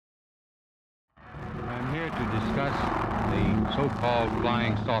discuss the so-called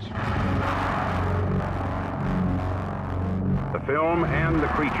flying saucer. The film and the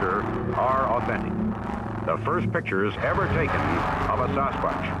creature are authentic. The first pictures ever taken of a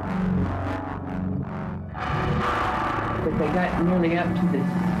Sasquatch. But they got nearly up to this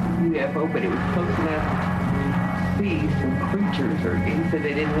UFO, but it was close enough to see some creatures, or he said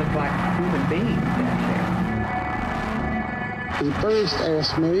they didn't look like human beings down there. He first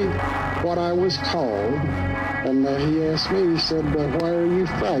asked me what I was called, and he asked me, he said, why are you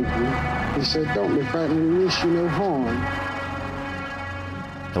frightened? He said, don't be frightened, we wish you no harm.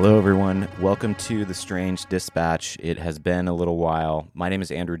 Hello, everyone. Welcome to The Strange Dispatch. It has been a little while. My name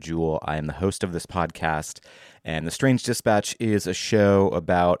is Andrew Jewell. I am the host of this podcast, and The Strange Dispatch is a show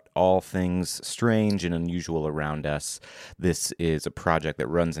about all things strange and unusual around us. This is a project that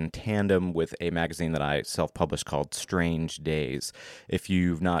runs in tandem with a magazine that I self-publish called Strange Days. If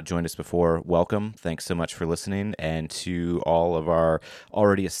you've not joined us before, welcome. Thanks so much for listening. And to all of our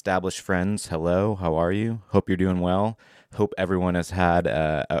already established friends, hello, how are you? Hope you're doing well. Hope everyone has had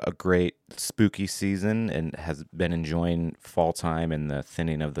a great spooky season and has been enjoying fall time and the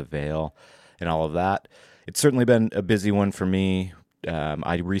thinning of the veil and all of that. It's certainly been a busy one for me.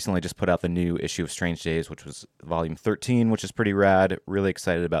 I recently just put out the new issue of Strange Days, which was volume 13, which is pretty rad. Really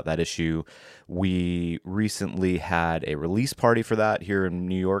excited about that issue. We recently had a release party for that here in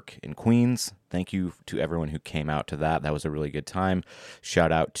New York, in Queens. Thank you to everyone who came out to that. That was a really good time.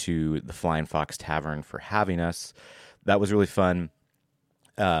 Shout out to the Flying Fox Tavern for having us. That was really fun.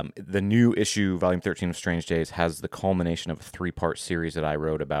 The new issue, Volume 13 of Strange Days, has the culmination of a 3-part series that I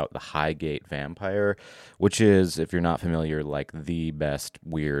wrote about the Highgate vampire, which is, if you're not familiar, like the best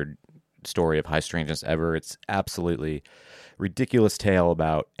weird story of high strangeness ever. It's absolutely ridiculous tale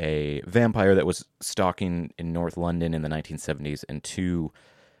about a vampire that was stalking in North London in the 1970s and two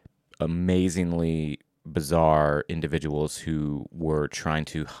amazingly bizarre individuals who were trying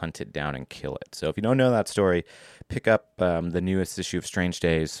to hunt it down and kill it. So if you don't know that story, pick up the newest issue of Strange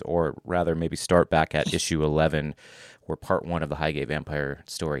Days, or rather maybe start back at issue 11, where part 1 of the Highgate vampire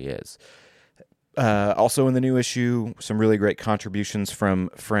story is. Also in the new issue, some really great contributions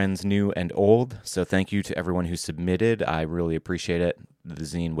from friends new and old. So thank you to everyone who submitted. I really appreciate it. The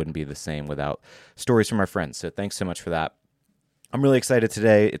zine wouldn't be the same without stories from our friends. So thanks so much for that. I'm really excited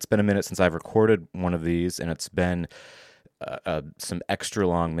today. It's been a minute since I've recorded one of these, and it's been some extra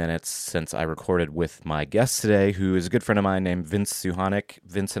long minutes since I recorded with my guest today, who is a good friend of mine named Vince Suhanik.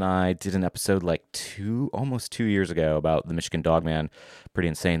 Vince and I did an episode like almost 2 years ago about the Michigan Dogman. Pretty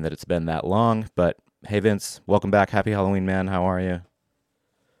insane that it's been that long, but hey, Vince, welcome back. Happy Halloween, man. How are you?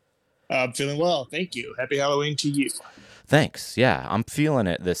 I'm feeling well. Thank you. Happy Halloween to you. Thanks. Yeah, I'm feeling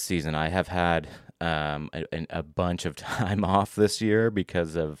it this season. I have had a bunch of time off this year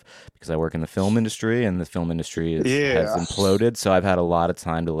because I work in the film industry, and the film industry has imploded. So I've had a lot of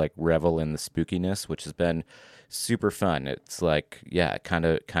time to like revel in the spookiness, which has been super fun. It's like, yeah, it kind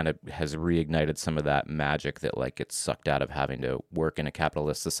of has reignited some of that magic that like gets sucked out of having to work in a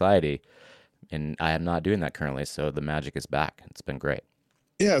capitalist society. And I am not doing that currently. So the magic is back. It's been great.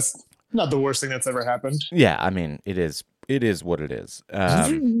 Yes. Not the worst thing that's ever happened. Yeah. I mean, it is what it is.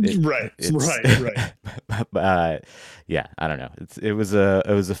 Right. Yeah, I don't know. It was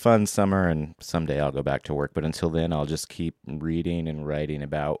a fun summer, and someday I'll go back to work. But until then, I'll just keep reading and writing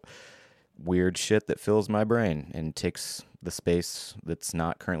about weird shit that fills my brain and takes the space that's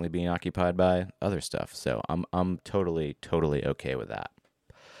not currently being occupied by other stuff. So I'm totally okay with that.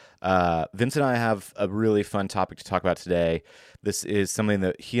 Vince and I have a really fun topic to talk about today. This is something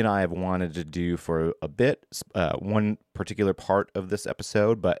that he and I have wanted to do for a bit, one particular part of this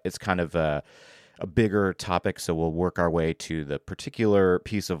episode, but it's kind of a bigger topic, so we'll work our way to the particular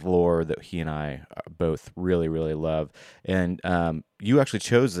piece of lore that he and I both really, really love. And you actually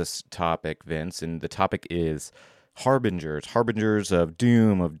chose this topic, Vince, and the topic is harbingers of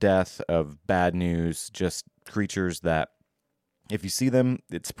doom, of death, of bad news, just creatures that if you see them,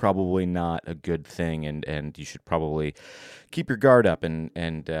 it's probably not a good thing, and you should probably keep your guard up and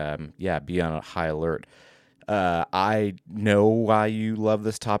be on a high alert. I know why you love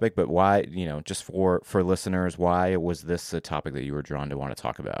this topic, but why, just for listeners, why was this a topic that you were drawn to want to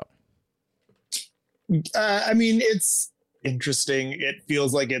talk about? I mean, it's interesting. It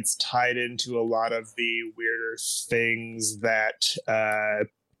feels like it's tied into a lot of the weirder things that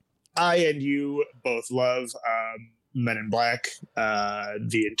I and you both love. Men in Black,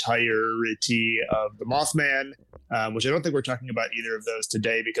 the entirety of the Mothman, which I don't think we're talking about either of those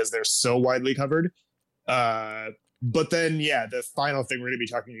today because they're so widely covered. But then, the final thing we're going to be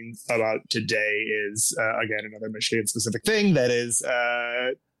talking about today is, again, another Michigan-specific thing that is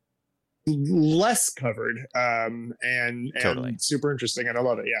less covered, and Totally. super interesting, and I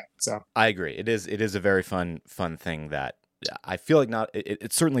love it. Yeah, so I agree. It is a very fun thing that I feel like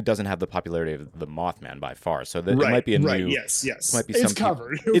it certainly doesn't have the popularity of the Mothman by far. So that it might be a new. Yes. This might be It's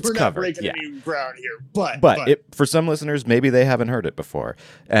covered. It's We're covered. not breaking Yeah. any ground here, but For some listeners, maybe they haven't heard it before.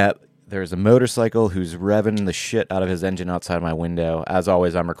 There's a motorcycle who's revving the shit out of his engine outside my window. As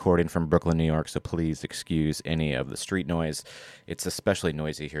always, I'm recording from Brooklyn, New York, so please excuse any of the street noise. It's especially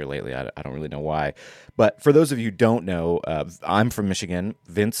noisy here lately. I don't really know why. But for those of you who don't know, I'm from Michigan.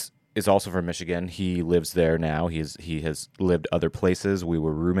 Vince is also from Michigan. He lives there now. He has lived other places. We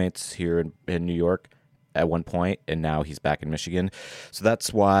were roommates here in New York at one point, and now he's back in Michigan. So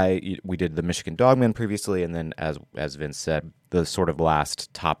that's why we did the Michigan Dogman previously, and then as Vince said, the sort of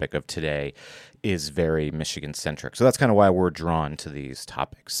last topic of today is very Michigan-centric. So that's kind of why we're drawn to these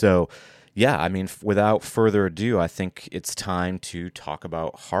topics. So yeah, I mean, without further ado, I think it's time to talk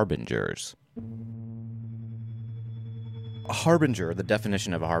about harbingers. A harbinger, the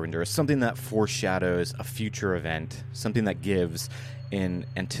definition of a harbinger, is something that foreshadows a future event, something that gives an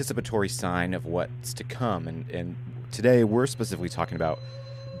anticipatory sign of what's to come. And today we're specifically talking about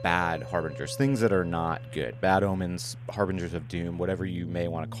bad harbingers, things that are not good, bad omens, harbingers of doom, whatever you may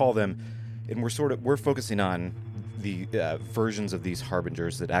want to call them. And we're focusing on the versions of these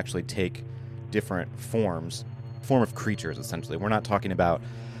harbingers that actually take different form of creatures, essentially. We're not talking about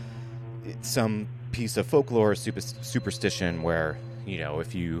some piece of folklore or superstition where,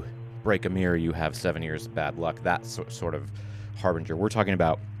 if you break a mirror, you have 7 years of bad luck, that sort of harbinger. We're talking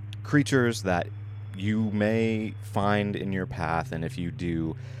about creatures that you may find in your path, and if you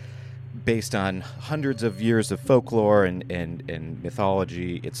do, based on hundreds of years of folklore and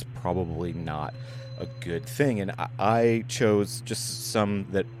mythology, it's probably not a good thing. And I chose just some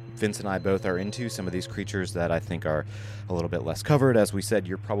that Vince and I both are into, some of these creatures that I think are a little bit less covered. As we said,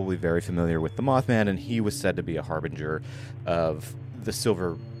 you're probably very familiar with the Mothman, and he was said to be a harbinger of the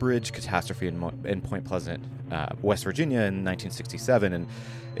Silver Bridge catastrophe in Point Pleasant, West Virginia in 1967.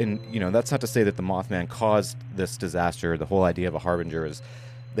 And that's not to say that the Mothman caused this disaster. The whole idea of a harbinger is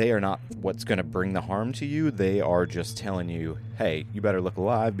they are not what's going to bring the harm to you. They are just telling you, hey, you better look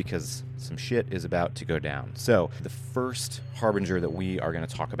alive because some shit is about to go down. So the first harbinger that we are going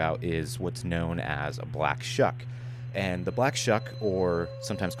to talk about is what's known as a black shuck. And the black shuck, or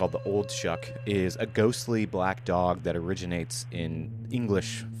sometimes called the old shuck, is a ghostly black dog that originates in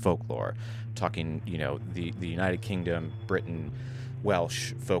English folklore, talking, the United Kingdom, Britain,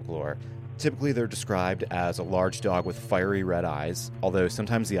 Welsh folklore. Typically, they're described as a large dog with fiery red eyes, although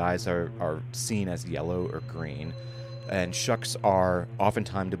sometimes the eyes are seen as yellow or green. And shucks are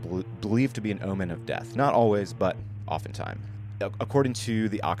oftentimes believed to be an omen of death. Not always, but oftentimes. According to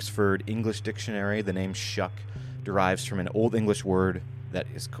the Oxford English Dictionary, the name shuck derives from an Old English word that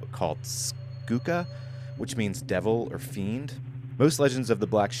is called skuka, which means devil or fiend. Most legends of the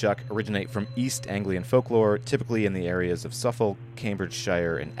Black Shuck originate from East Anglian folklore, typically in the areas of Suffolk,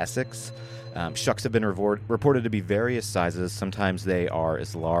 Cambridgeshire, and Essex. Shucks have been reported to be various sizes. Sometimes they are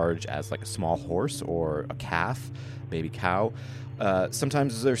as large as like a small horse or a calf, baby cow.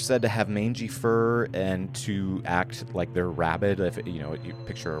 Sometimes they're said to have mangy fur and to act like they're rabid. If you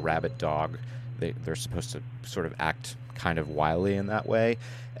picture a rabid dog, they're supposed to sort of act kind of wily in that way.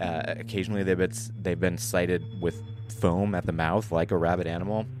 Occasionally they've been sighted with foam at the mouth like a rabid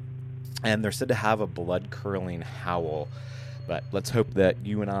animal, and they're said to have a blood-curdling howl. But let's hope that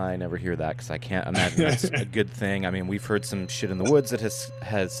you and I never hear that, because I can't imagine that's a good thing. I mean, we've heard some shit in the woods that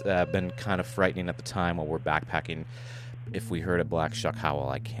has been kind of frightening at the time while we're backpacking. If we heard a black shuck howl,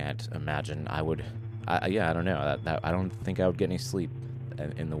 I can't imagine I would. I don't know. I don't think I would get any sleep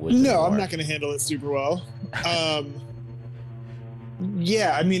in the woods. No, anymore. I'm not going to handle it super well.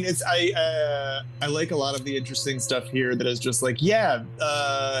 Yeah, I mean, I like a lot of the interesting stuff here that is just like,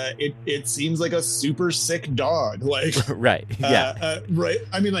 it seems like a super sick dog, like right, yeah, right.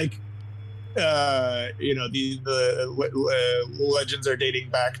 I mean, like, the legends are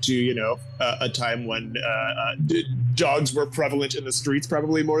dating back to a time when dogs were prevalent in the streets,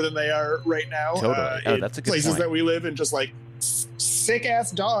 probably more than they are right now. Totally, that's a good places point. That we live in, just like sick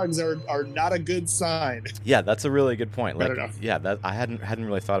ass dogs are not a good sign. Yeah, that's a really good point. Like, yeah, that I hadn't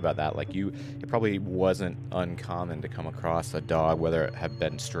really thought about that. Like, it probably wasn't uncommon to come across a dog, whether it had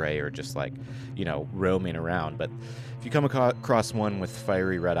been stray or just like, roaming around. But if you come across one with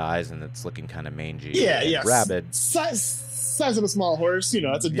fiery red eyes and it's looking kind of mangy, rabid, size of a small horse,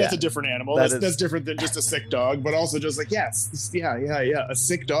 that's a different animal. That's different than just a sick dog. But also just like, a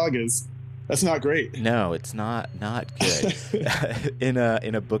sick dog that's not great. No, it's not good. In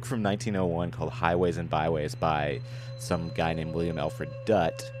a book from 1901 called Highways and Byways by some guy named William Alfred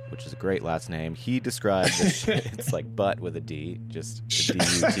Dutt, which is a great last name. He described it's like butt with a D, just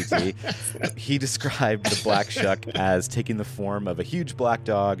D-U-T-T. He described the black shuck as taking the form of a huge black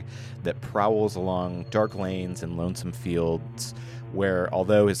dog that prowls along dark lanes and lonesome fields, where,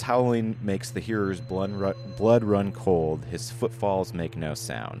 although his howling makes the hearer's blood run cold, his footfalls make no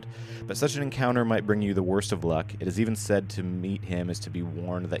sound. But such an encounter might bring you the worst of luck. It is even said to meet him is to be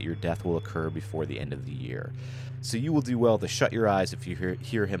warned that your death will occur before the end of the year. So you will do well to shut your eyes if you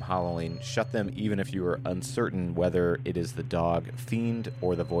hear him howling. Shut them even if you are uncertain whether it is the dog, fiend,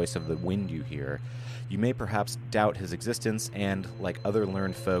 or the voice of the wind you hear. You may perhaps doubt his existence and, like other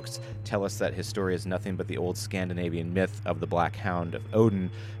learned folks, tell us that his story is nothing but the old Scandinavian myth of the Black Hound of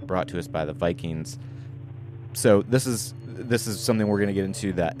Odin brought to us by the Vikings. So this is something we're going to get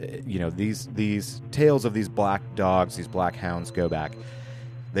into, that, you know, these tales of these black dogs, these black hounds go back.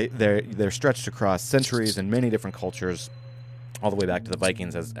 They're stretched across centuries and many different cultures, all the way back to the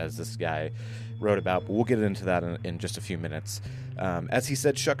Vikings, as this guy wrote about, but we'll get into that in just a few minutes. As he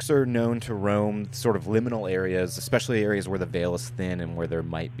said, shucks are known to roam sort of liminal areas, especially areas where the veil is thin and where there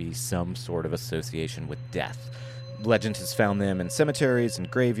might be some sort of association with death. Legend has found them in cemeteries and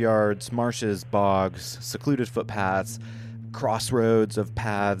graveyards, marshes, bogs, secluded footpaths, crossroads of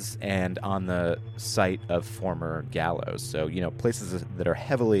paths, and on the site of former gallows. So, you know, places that are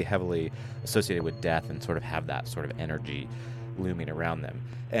heavily associated with death and sort of have that sort of energy looming around them.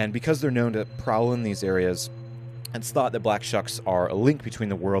 And because they're known to prowl in these areas, it's thought that black shucks are a link between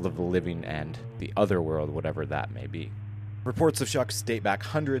the world of the living and the other world, whatever that may be. Reports of shucks date back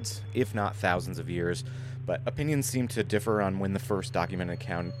hundreds, if not thousands of years, but opinions seem to differ on when the first documented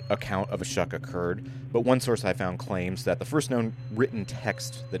account of a shuck occurred. But one source I found claims that the first known written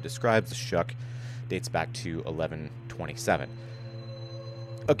text that describes the shuck dates back to 1127.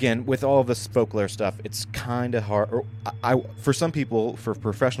 Again, with all of this folklore stuff, it's kind of hard. For some people, for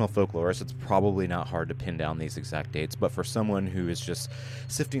professional folklorists, it's probably not hard to pin down these exact dates. But for someone who is just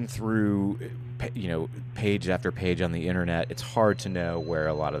sifting through, you know, page after page on the internet, it's hard to know where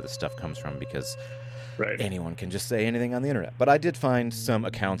a lot of this stuff comes from, because anyone can just say anything on the internet. But I did find some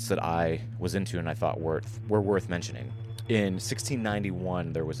accounts that I was into and I thought were worth mentioning. In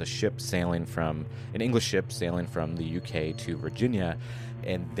 1691, there was an English ship sailing from the UK to Virginia,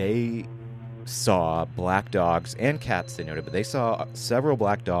 and they saw black dogs and cats, they noted, but they saw several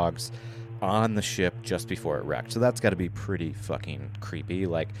black dogs on the ship just before it wrecked. So that's got to be pretty fucking creepy.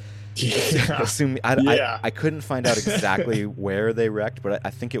 Like, I couldn't find out exactly where they wrecked, but I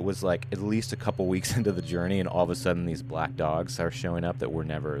think it was like at least a couple weeks into the journey, and all of a sudden these black dogs are showing up that were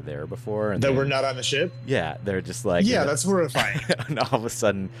never there before. And were not on the ship? Yeah, they're just like... Yeah, that's horrifying. And all of a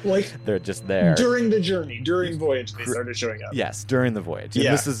sudden, like, they're just there. During the journey, during voyage, they started showing up. Yes, during the voyage. And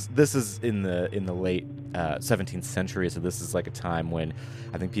yeah. This is in the late 17th century, so this is like a time when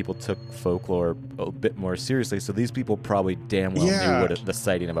I think people took folklore a bit more seriously, so these people probably damn well knew what the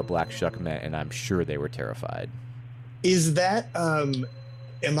sighting of a black shuck meant, and I'm sure they were terrified. Is that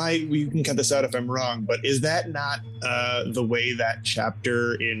you can cut this out if I'm wrong, but is that not the way that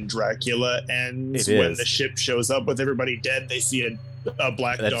chapter in Dracula ends? When the ship shows up with everybody dead, they see a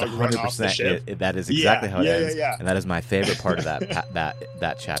black dog run off the ship? That is exactly how it ends. Yeah. And that is my favorite part of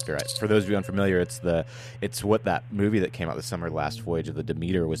that chapter. For those of you unfamiliar, it's what that movie that came out this summer, Last Voyage of the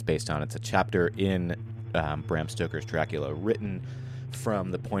Demeter, was based on. It's a chapter in Bram Stoker's Dracula, written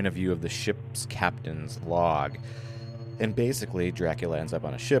from the point of view of the ship's captain's log. And basically, Dracula ends up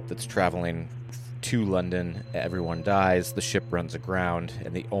on a ship that's traveling to London. Everyone dies. The ship runs aground,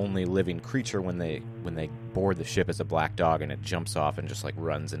 and the only living creature when they board the ship is a black dog, and it jumps off and just like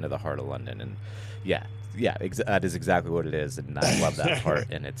runs into the heart of London. And that is exactly what it is, and I love that part.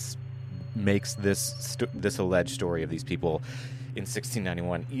 And it's makes this alleged story of these people in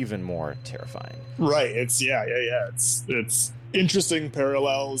 1691 even more terrifying. Right. It's It's interesting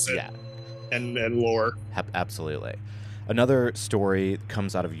parallels and lore. Absolutely. Another story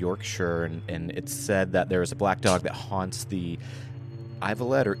comes out of Yorkshire, and it's said that there is a black dog that haunts the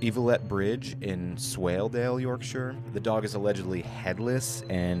Evelet Bridge in Swaledale, Yorkshire. The dog is allegedly headless,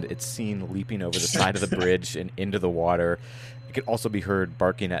 and it's seen leaping over the side of the bridge and into the water. It can also be heard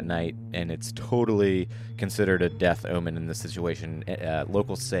barking at night, and it's totally considered a death omen in this situation.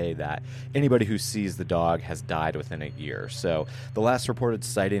 Locals say that anybody who sees the dog has died within a year. So the last reported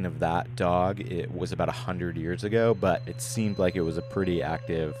sighting of that dog, it was about 100 years ago, but it seemed like it was a pretty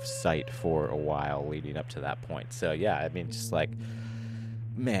active sight for a while leading up to that point. So yeah, I mean, just like,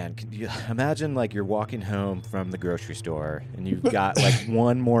 man, can you imagine like you're walking home from the grocery store and you've got like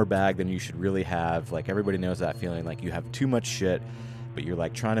one more bag than you should really have. Like, everybody knows that feeling, like you have too much shit but you're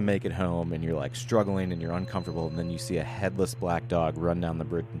like trying to make it home and you're like struggling and you're uncomfortable, and then you see a headless black dog run down the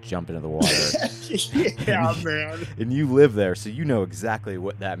bridge and jump into the water. Yeah, man. And you live there, so you know exactly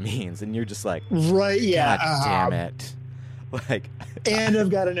what that means, and you're just like, right, yeah. God damn it. Like, and I've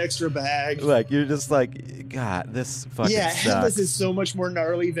got an extra bag. Like, you're just like, God, this fucking sucks. Headless is so much more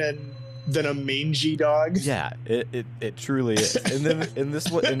gnarly than a mangy dog. Yeah, it truly is. And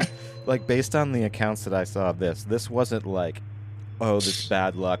then like based on the accounts that I saw of this wasn't like, oh, this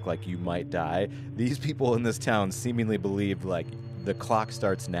bad luck, like you might die. These people in this town seemingly believed like the clock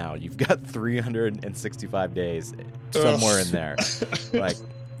starts now. You've got 365 days somewhere in there. Like,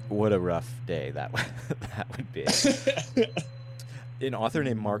 what a rough day that would be. An author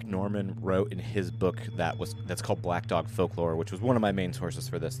named Mark Norman wrote in his book that's called Black Dog Folklore, which was one of my main sources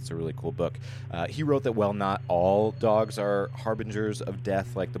for this. It's a really cool book. He wrote that while not all dogs are harbingers of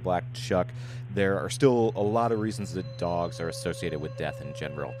death like the black shuck, there are still a lot of reasons that dogs are associated with death in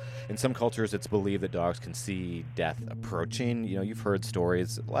general. In some cultures, it's believed that dogs can see death approaching. You know, you've heard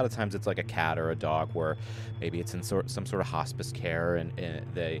stories. A lot of times it's like a cat or a dog where maybe it's in some sort of hospice care, and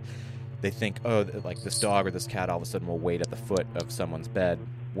they think, oh, like this dog or this cat all of a sudden will wait at the foot of someone's bed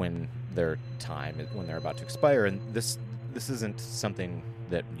when their time, when they're about to expire. And this isn't something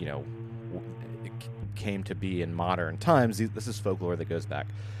that, you know, came to be in modern times. This is folklore that goes back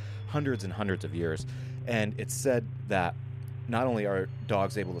hundreds and hundreds of years. And it's said that not only are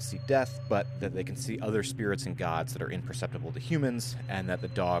dogs able to see death, but that they can see other spirits and gods that are imperceptible to humans, and that the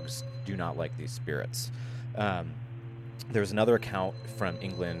dogs do not like these spirits. There's another account from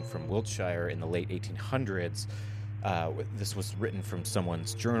England, from Wiltshire in the late 1800s. This was written from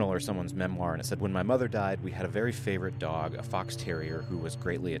someone's journal or someone's memoir, and it said, when my mother died, we had a very favorite dog, a fox terrier, who was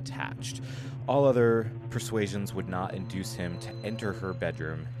greatly attached. All other persuasions would not induce him to enter her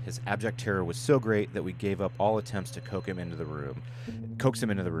bedroom. His abject terror was so great that we gave up all attempts to coax him into the room. And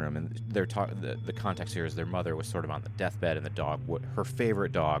the context here is their mother was sort of on the deathbed, and her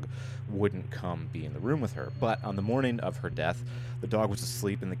favorite dog wouldn't come be in the room with her. But on the morning of her death, the dog was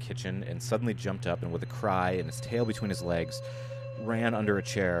asleep in the kitchen and suddenly jumped up, and with a cry and his tail between his legs, ran under a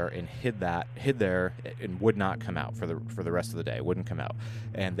chair and hid there and would not come out for the rest of the day. Wouldn't come out.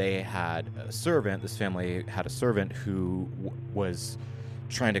 And they had a servant. This family had a servant who was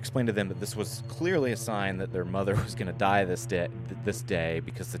trying to explain to them that this was clearly a sign that their mother was going to die this day,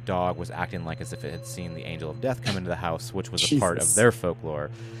 because the dog was acting like as if it had seen the angel of death come into the house, which was a part of their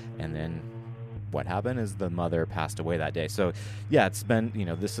folklore. And then what happened is the mother passed away that day. So yeah, it's been, you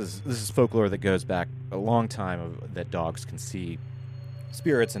know, this is folklore that goes back a long time, that dogs can see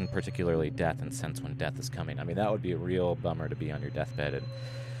spirits, and particularly death, and sense when death is coming. I mean, that would be a real bummer to be on your deathbed and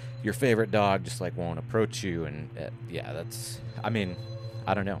your favorite dog just like won't approach you. And yeah, that's, I mean,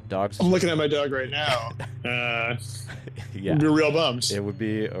 I don't know. Dogs. I'm looking at my dog right now. Yeah, I'd be real bummed. It would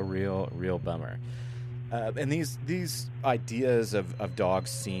be a real bummer. And these ideas of dogs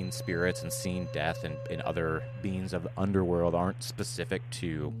seeing spirits and seeing death and other beings of the underworld aren't specific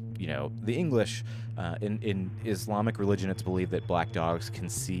to, you know, the English. In Islamic religion, it's believed that black dogs can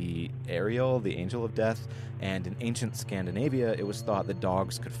see Ariel, the angel of death, and in ancient Scandinavia, it was thought that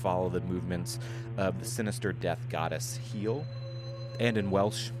dogs could follow the movements of the sinister death goddess Hel. And in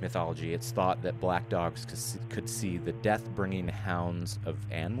Welsh mythology, it's thought that black dogs could see the death-bringing hounds of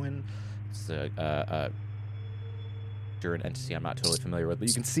Anwen. It's an entity I'm not totally familiar with, but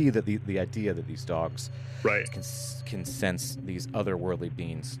you can see that the idea that these dogs can sense these otherworldly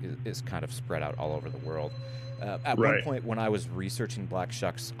beings is kind of spread out all over the world. At one point when I was researching black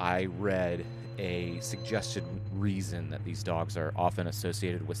shucks, I read a suggested reason that these dogs are often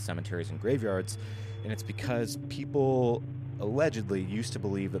associated with cemeteries and graveyards, and it's because people allegedly used to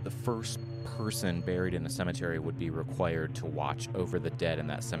believe that the first person buried in a cemetery would be required to watch over the dead in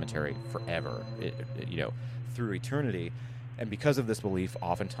that cemetery forever, through eternity. And because of this belief,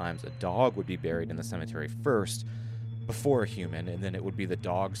 oftentimes a dog would be buried in the cemetery first before a human, and then it would be the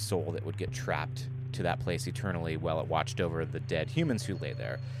dog's soul that would get trapped to that place eternally while it watched over the dead humans who lay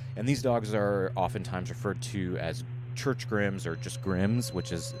there. And these dogs are oftentimes referred to as church grims, or just grims,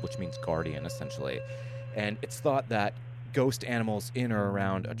 which means guardian, essentially. And it's thought that ghost animals in or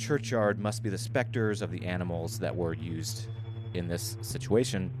around a churchyard must be the specters of the animals that were used in this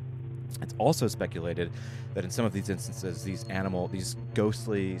situation. It's also speculated that in some of these instances, these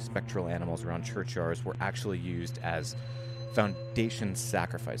ghostly spectral animals around churchyards were actually used as foundation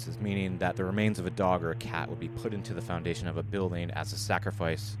sacrifices, meaning that the remains of a dog or a cat would be put into the foundation of a building as a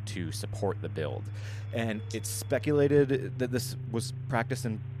sacrifice to support the build. And it's speculated that this was practiced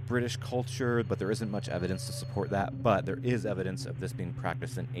in British culture, but there isn't much evidence to support that. But there is evidence of this being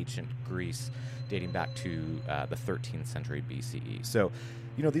practiced in ancient Greece, dating back to the 13th century BCE. So,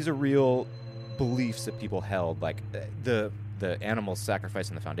 these are real beliefs that people held. Like the animal sacrifice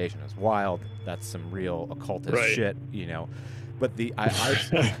in the foundation is wild. That's some real occultist shit, But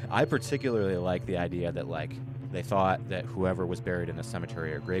I particularly like the idea that like they thought that whoever was buried in a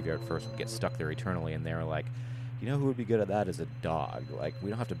cemetery or graveyard first would get stuck there eternally, and they were like, who would be good at that is a dog. Like, we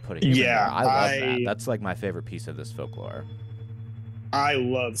don't have to put a human there. I love that. That's like my favorite piece of this folklore. I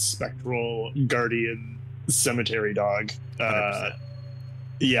love spectral guardian cemetery dog. 100%.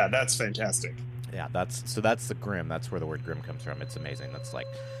 Yeah, that's fantastic. Yeah, that's the Grimm. That's where the word Grimm comes from. It's amazing. That's like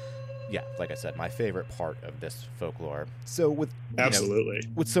I said, my favorite part of this folklore. So with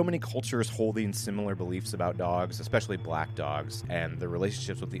so many cultures holding similar beliefs about dogs, especially black dogs, and their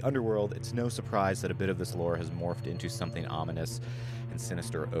relationships with the underworld, it's no surprise that a bit of this lore has morphed into something ominous and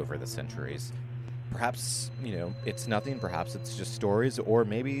sinister over the centuries. Perhaps, it's nothing. Perhaps it's just stories, or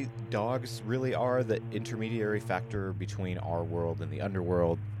maybe dogs really are the intermediary factor between our world and the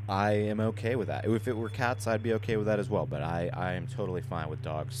underworld. I am okay with that. If it were cats, I'd be okay with that as well. But I am totally fine with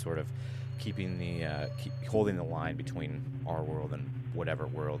dogs sort of keeping holding the line between our world and whatever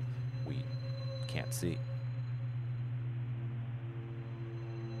world we can't see.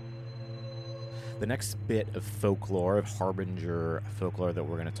 The next bit of folklore, of Harbinger folklore that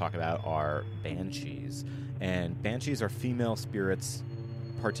we're going to talk about are banshees. And banshees are female spirits,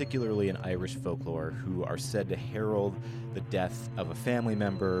 particularly in Irish folklore, who are said to herald the death of a family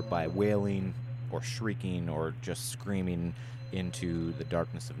member by wailing or shrieking or just screaming into the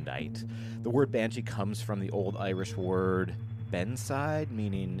darkness of night. The word banshee comes from the Old Irish word benside,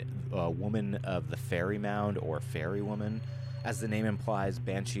 meaning a woman of the fairy mound or fairy woman. As the name implies,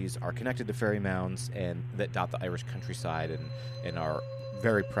 banshees are connected to fairy mounds and that dot the Irish countryside and are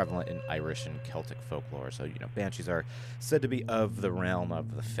very prevalent in Irish and Celtic folklore. So, banshees are said to be of the realm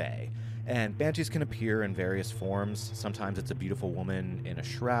of the fae. And banshees can appear in various forms. Sometimes it's a beautiful woman in a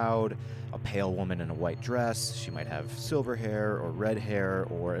shroud, a pale woman in a white dress. She might have silver hair or red hair,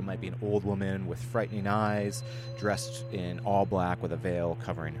 or it might be an old woman with frightening eyes, dressed in all black with a veil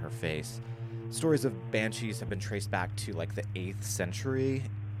covering her face. Stories of banshees have been traced back to like the 8th century.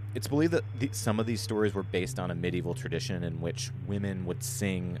 It's believed that some of these stories were based on a medieval tradition in which women would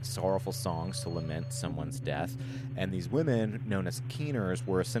sing sorrowful songs to lament someone's death. And these women, known as keeners,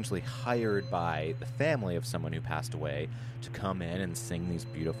 were essentially hired by the family of someone who passed away to come in and sing these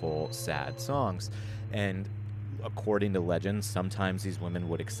beautiful, sad songs. And according to legend, sometimes these women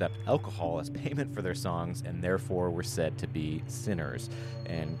would accept alcohol as payment for their songs and therefore were said to be sinners.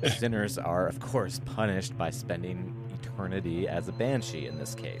 And sinners are, of course, punished by spending eternity as a banshee in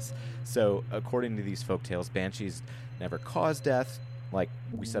this case. So, according to these folktales, banshees never cause death. Like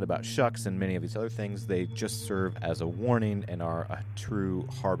we said about shucks and many of these other things, they just serve as a warning and are a true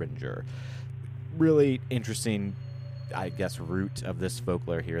harbinger. Really interesting, I guess, root of this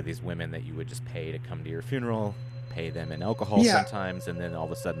folklore here, these women that you would just pay to come to your funeral, pay them in alcohol sometimes, and then all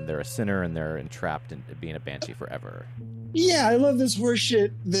of a sudden they're a sinner and they're entrapped in being a banshee forever. Yeah, I love this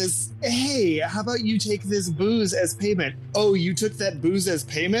horseshit. Hey, how about you take this booze as payment? Oh, you took that booze as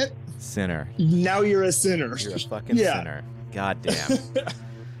payment? Sinner. Now you're a sinner. You're a fucking sinner. God damn.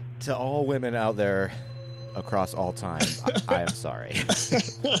 To all women out there across all time, I am sorry.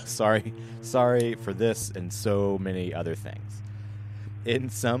 Sorry for this and so many other things. In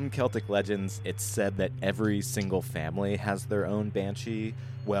some Celtic legends, it's said that every single family has their own banshee.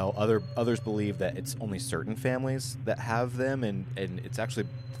 Well, others believe that it's only certain families that have them, and it's actually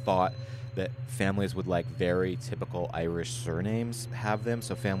thought that families with like very typical Irish surnames have them.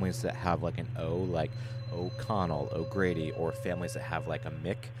 So families that have like an O, like O'Connell, O'Grady, or families that have like a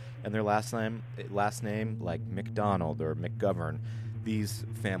Mick in their last name, like McDonald or McGovern. These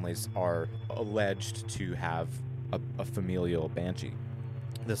families are alleged to have a familial banshee.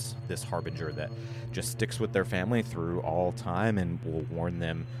 This harbinger that just sticks with their family through all time and will warn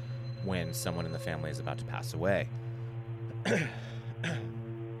them when someone in the family is about to pass away.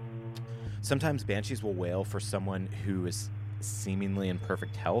 Sometimes banshees will wail for someone who is seemingly in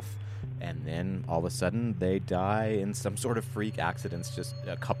perfect health, and then all of a sudden they die in some sort of freak accidents just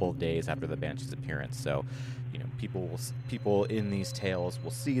a couple of days after the banshee's appearance. So, people in these tales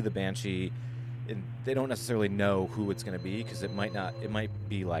will see the banshee, and they don't necessarily know who it's going to be, because it might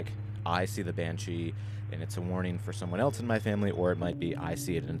be like, I see the banshee and it's a warning for someone else in my family, or it might be I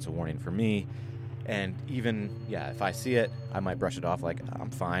see it and it's a warning for me. And even, if I see it, I might brush it off like, I'm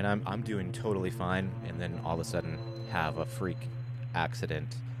fine, I'm doing totally fine, and then all of a sudden have a freak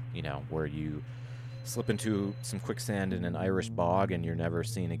accident, where you slip into some quicksand in an Irish bog and you're never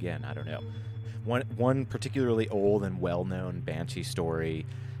seen again. I don't know. One particularly old and well-known banshee story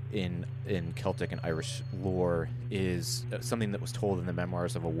in Celtic and Irish lore is something that was told in the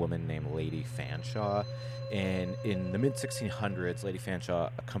memoirs of a woman named Lady Fanshawe. And in the mid-1600s, Lady Fanshawe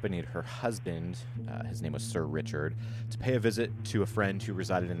accompanied her husband, his name was Sir Richard, to pay a visit to a friend who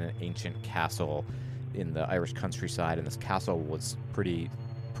resided in an ancient castle in the Irish countryside. And this castle was pretty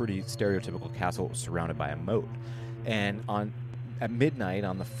stereotypical castle. It was surrounded by a moat. And at midnight,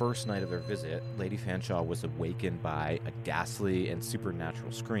 on the first night of their visit, Lady Fanshawe was awakened by a ghastly and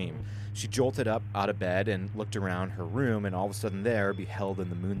supernatural scream. She jolted up out of bed and looked around her room, and all of a sudden there, beheld in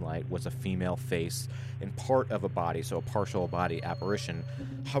the moonlight, was a female face and part of a body, so a partial body apparition,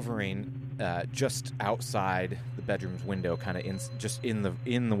 hovering just outside the bedroom's window, kind of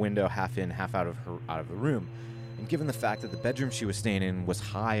in the window, half in, half out of the room. And given the fact that the bedroom she was staying in was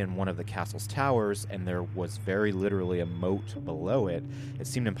high in one of the castle's towers, and there was very literally a moat below it, it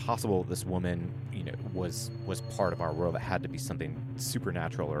seemed impossible that this woman, was part of our world. It had to be something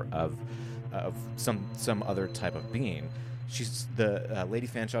supernatural or of some other type of being. Lady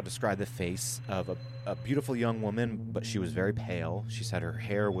Fanshawe described the face of a beautiful young woman, but she was very pale. She said her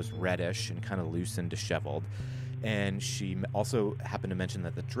hair was reddish and kind of loose and disheveled. And she also happened to mention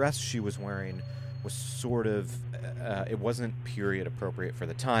that the dress she was wearing was sort of, it wasn't period appropriate for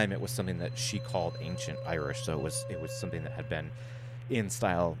the time. It was something that she called ancient Irish, so it was something that had been in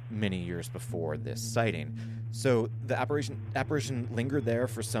style many years before this sighting. So the apparition lingered there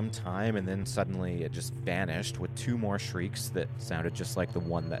for some time, and then suddenly it just vanished with two more shrieks that sounded just like the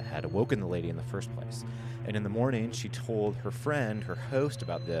one that had awoken the lady in the first place. And in the morning, she told her friend, her host,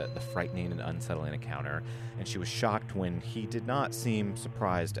 about the frightening and unsettling encounter, and she was shocked when he did not seem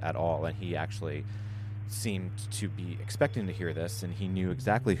surprised at all, and he actually seemed to be expecting to hear this, and he knew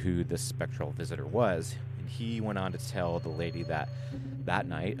exactly who this spectral visitor was. And he went on to tell the lady that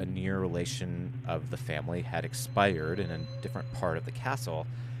night a near relation of the family had expired in a different part of the castle.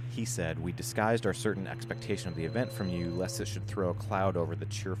 He said, "We disguised our certain expectation of the event from you, lest it should throw a cloud over the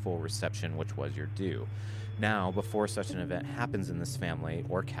cheerful reception which was your due. Now, before such an event happens in this family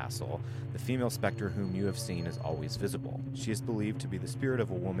or castle, the female specter whom you have seen is always visible. She is believed to be the spirit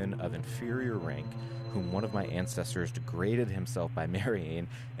of a woman of inferior rank, whom one of my ancestors degraded himself by marrying,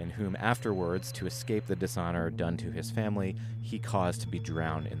 and whom afterwards, to escape the dishonor done to his family, he caused to be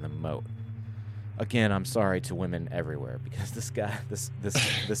drowned in the moat." Again, I'm sorry to women everywhere, because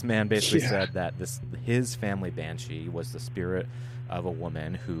this man basically said that his family banshee was the spirit of a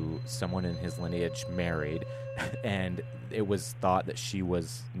woman who someone in his lineage married, and it was thought that she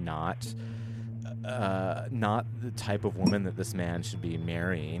was not the type of woman that this man should be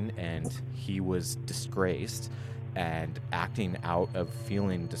marrying, and he was disgraced, and acting out of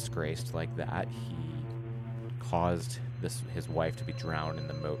feeling disgraced like that, he caused his wife to be drowned in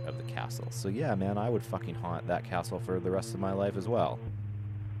the moat of the castle. So yeah, man, I would fucking haunt that castle for the rest of my life as well.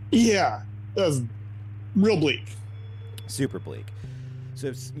 Yeah, that was real bleak. Super bleak.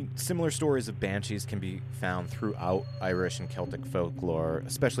 So similar stories of banshees can be found throughout Irish and Celtic folklore,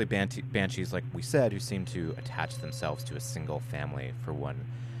 especially banshees, like we said, who seem to attach themselves to a single family for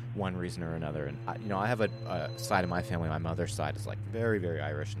one reason or another. And I have a side of my family. My mother's side is like very, very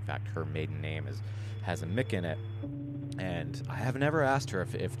Irish. In fact, her maiden name has a Mick in it. And I have never asked her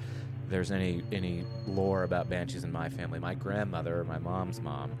if there's any lore about banshees in my family. My grandmother, my mom's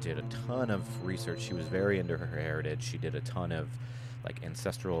mom, did a ton of research. She was very into her heritage. She did a ton of like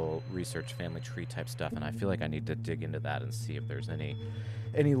ancestral research, family tree type stuff, and I feel like I need to dig into that and see if there's any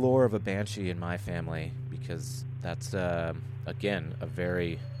lore of a banshee in my family, because that's again a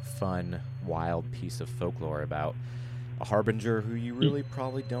very fun, wild piece of folklore about a harbinger who you really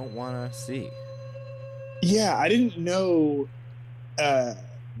probably don't want to see. Yeah, I didn't know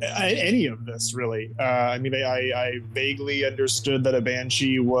any of this, really. I vaguely understood that a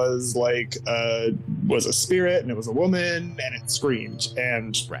banshee was was a spirit, and it was a woman, and it screamed.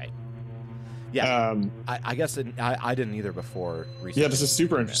 And right. Yeah, I guess I didn't either before researching. Yeah, this is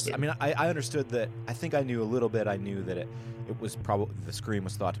super interesting. I mean, I understood that. I think I knew a little bit. I knew that it was probably, the scream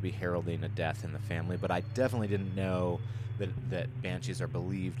was thought to be heralding a death in the family, but I definitely didn't know that banshees are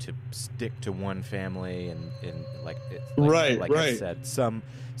believed to stick to one family, and I said, some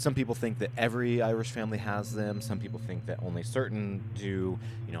people think that every Irish family has them. Some people think that only certain do.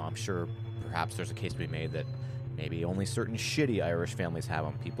 I'm sure perhaps there's a case to be made that maybe only certain shitty Irish families have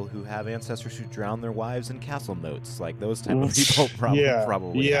them. People who have ancestors who drown their wives in castle moats, like those type of people probably have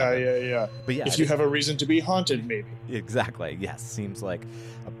them. Yeah. But yeah, if you have a reason to be haunted, maybe. Exactly. Yes, seems like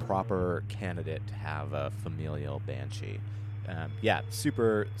a proper candidate to have a familial banshee. Yeah,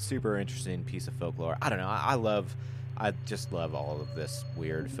 super interesting piece of folklore. I don't know. I just love all of this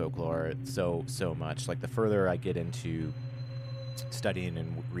weird folklore so much. Like the further I get into studying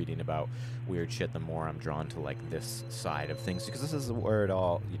and reading about weird shit, the more I'm drawn to like this side of things, because this is where it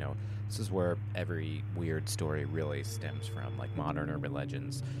all, this is where every weird story really stems from, like modern urban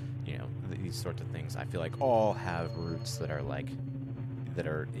legends, these sorts of things. I feel like all have roots that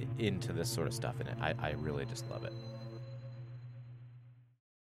are into this sort of stuff, and I really just love it.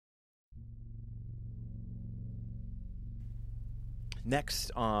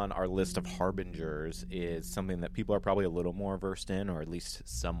 Next on our list of harbingers is something that people are probably a little more versed in, or at least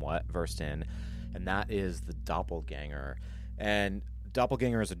somewhat versed in, and that is the doppelganger. And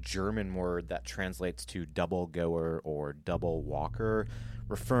doppelganger is a German word that translates to double goer or double walker,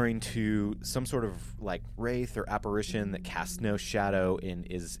 referring to some sort of like wraith or apparition that casts no shadow and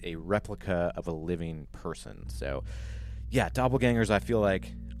is a replica of a living person. So yeah, doppelgangers, I feel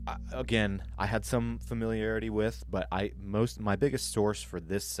like, again, I had some familiarity with, but my biggest source for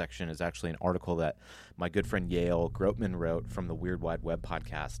this section is actually an article that my good friend Yale Grootman wrote from the Weird Wide Web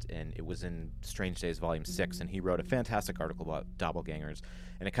podcast, and it was in Strange Days Volume 6, and he wrote a fantastic article about doppelgangers,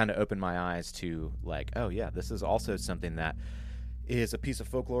 and it kind of opened my eyes to like, oh yeah, this is also something that is a piece of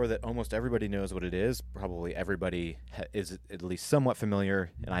folklore that almost everybody knows what it is. Probably everybody is at least somewhat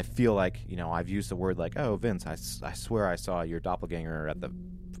familiar, and I feel like, I've used the word like, oh, Vince, I swear I saw your doppelganger at the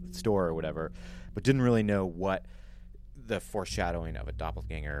store or whatever, but didn't really know what the foreshadowing of a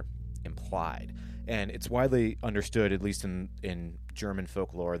doppelganger implied. And it's widely understood, at least in German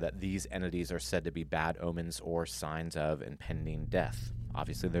folklore, that these entities are said to be bad omens or signs of impending death.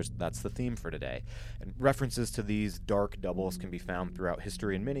 Obviously, that's the theme for today. And references to these dark doubles can be found throughout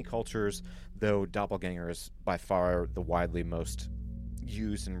history in many cultures, though doppelganger is by far the widely most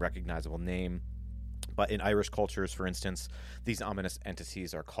used and recognizable name. But in Irish cultures, for instance, these ominous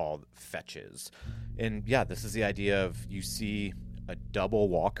entities are called fetches. And yeah, this is the idea of you see a double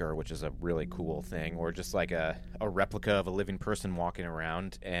walker, which is a really cool thing, or just like a replica of a living person walking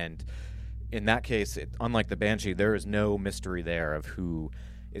around. And in that case, unlike the banshee, there is no mystery there of who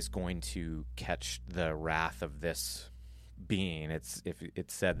is going to catch the wrath of this being. It's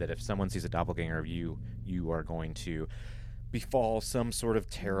said that if someone sees a doppelganger of you, you are going to befall some sort of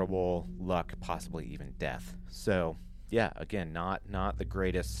terrible luck, possibly even death. So yeah, again, not the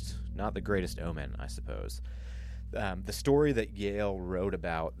greatest omen, I suppose. The story that Yale wrote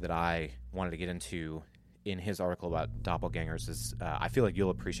about that I wanted to get into in his article about doppelgangers is, I feel like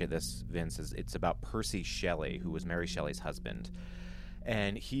you'll appreciate this, Vince, is it's about Percy Shelley, who was Mary Shelley's husband.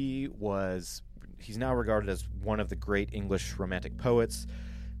 And he's now regarded as one of the great English romantic poets.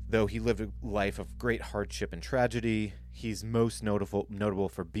 Though he lived a life of great hardship and tragedy, he's most notable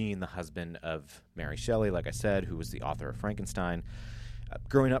for being the husband of Mary Shelley, like I said, who was the author of Frankenstein.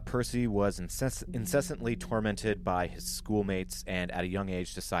 Growing up, Percy was incessantly tormented by his schoolmates, and at a young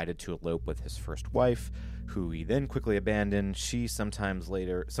age decided to elope with his first wife, who he then quickly abandoned. She sometime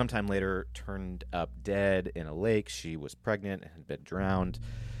later turned up dead in a lake. She was pregnant and had been drowned.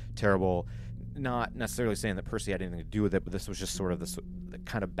 Terrible. Not necessarily saying that Percy had anything to do with it, but this was just sort of the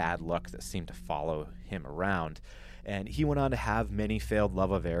kind of bad luck that seemed to follow him around. And he went on to have many failed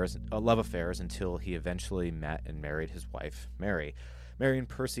love affairs until he eventually met and married his wife, Mary. Mary and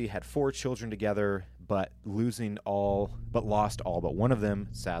Percy had 4 children together, but lost all but one of them,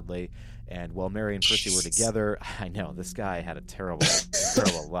 sadly. And while Mary and Percy were together, I know, this guy had a terrible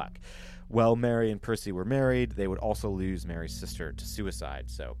luck. While Mary and Percy were married, they would also lose Mary's sister to suicide.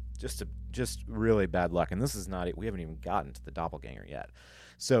 So just really bad luck. And this is not it. We haven't even gotten to the doppelganger yet.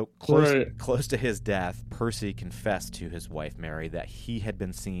 So close to his death, Percy confessed to his wife Mary that he had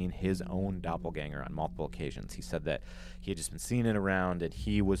been seeing his own doppelganger on multiple occasions. He said that he had just been seeing it around, and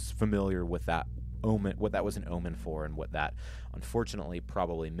he was familiar with that omen, what that was an omen for, and what that unfortunately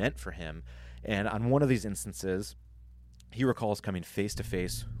probably meant for him. And on one of these instances, he recalls coming face to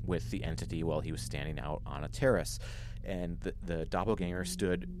face with the entity while he was standing out on a terrace. And the doppelganger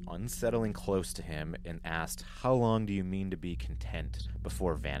stood unsettlingly close to him and asked, "How long do you mean to be content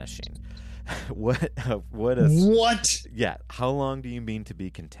before vanishing?" What? Yeah, how long do you mean to be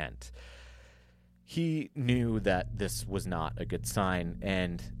content? He knew that this was not a good sign,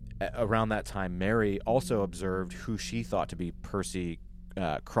 and around that time, Mary also observed who she thought to be Percy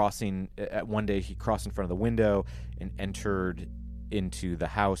crossing. One day, he crossed in front of the window and entered into the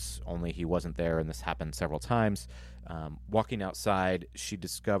house, only he wasn't there, and this happened several times. Walking outside, she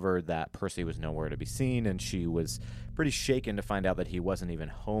discovered that Percy was nowhere to be seen, and she was pretty shaken to find out that he wasn't even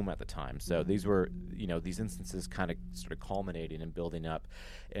home at the time. So these were, these instances kind of sort of culminating and building up.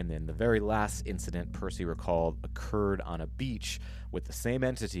 And then the very last incident Percy recalled occurred on a beach with the same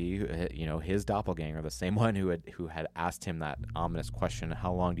entity, his doppelganger, the same one who had asked him that ominous question,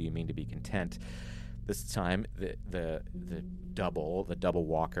 "How long do you mean to be content?" This time, the double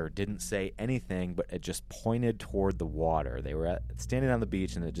walker didn't say anything, but it just pointed toward the water. They were standing on the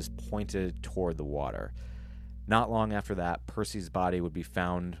beach, and it just pointed toward the water. Not long after that, Percy's body would be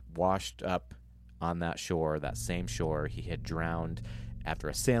found washed up on that shore, that same shore he had drowned after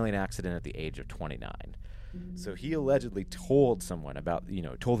a sailing accident at the age of 29. So he allegedly told someone about,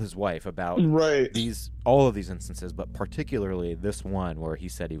 told his wife about all of these instances, but particularly this one where he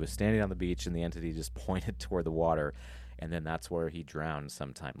said he was standing on the beach and the entity just pointed toward the water, and then that's where he drowned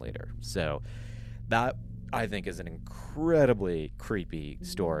sometime later. So that, I think, is an incredibly creepy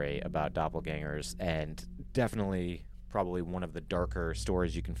story about doppelgangers, and definitely probably one of the darker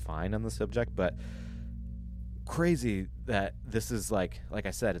stories you can find on the subject, but crazy that this is like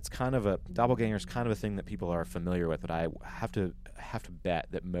I said, it's kind of a doppelganger's kind of a thing that people are familiar with, but I have to bet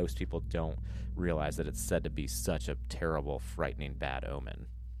that most people don't realize that it's said to be such a terrible, frightening, bad omen.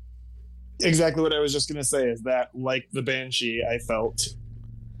 Exactly what I was just going to say is that, like the Banshee, I felt,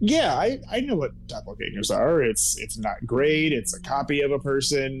 yeah, I know what doppelgangers are. It's not great. It's a copy of a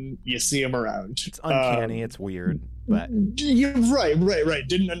person. You see them around. It's uncanny. It's weird. But you're right.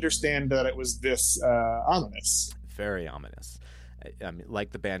 Didn't understand that it was this ominous. Very ominous. I mean,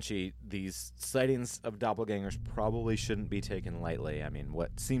 like the Banshee, these sightings of doppelgangers probably shouldn't be taken lightly. I mean,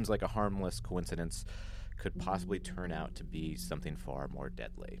 what seems like a harmless coincidence could possibly turn out to be something far more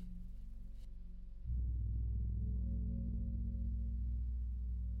deadly.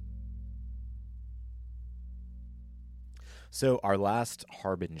 So our last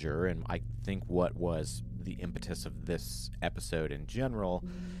Harbinger, and I think what was the impetus of this episode in general,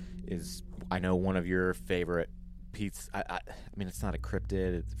 is, I know, one of your favorite I mean, it's not a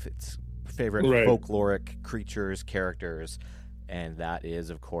cryptid, it's favorite folkloric creatures, characters, and that is,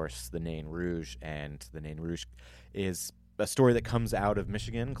 of course, the Nain Rouge. And the Nain Rouge is a story that comes out of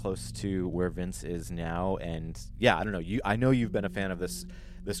Michigan, close to where Vince is now. And yeah, I don't know, I know you've been a fan of this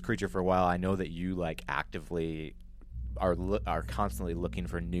creature for a while. I know that you actively are constantly looking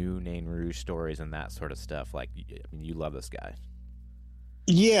for new Nain Rouge stories and that sort of stuff. I mean, you love this guy.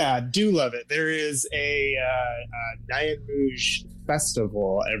 Yeah, do love it. There is a Nain Rouge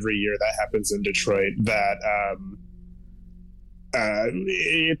festival every year that happens in Detroit that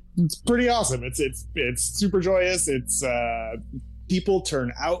it's pretty awesome. It's super joyous. It's people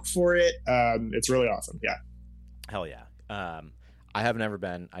turn out for it. It's really awesome. Yeah. Hell yeah. I have never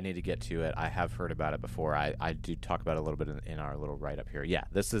been. I need to get to it. I have heard about it before. I do talk about it a little bit in our little write-up here. Yeah,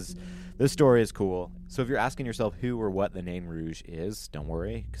 this story is cool. So if you're asking yourself who or what the Nain Rouge is, don't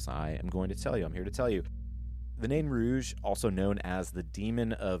worry, because I am going to tell you. I'm here to tell you. The Nain Rouge, also known as the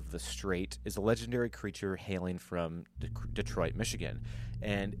Demon of the Strait, is a legendary creature hailing from Detroit, Michigan.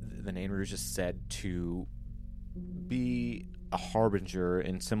 And the Nain Rouge is said to be a harbinger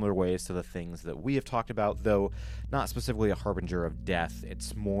in similar ways to the things that we have talked about, though not specifically a harbinger of death.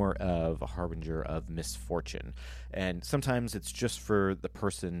 It's more of a harbinger of misfortune. And sometimes it's just for the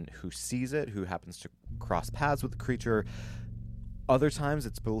person who sees it, who happens to cross paths with the creature. Other times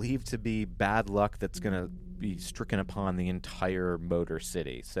it's believed to be bad luck that's going to be stricken upon the entire Motor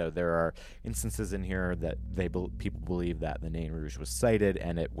City. So there are instances in here that people believe that the Nain Rouge was sighted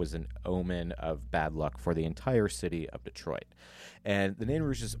and it was an omen of bad luck for the entire city of Detroit. And the Nain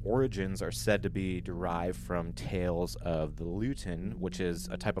Rouge's origins are said to be derived from tales of the Lutin, which is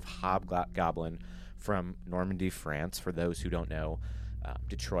a type of hobgoblin from Normandy, France. For those who don't know,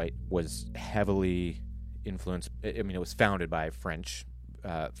 Detroit was heavily influenced. I mean, it was founded by French,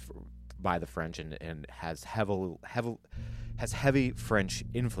 by the French, and has heavy French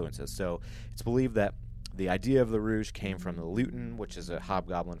influences. So it's believed that the idea of the Rouge came from the Lutin, which is a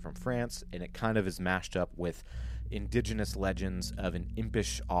hobgoblin from France, and it kind of is mashed up with indigenous legends of an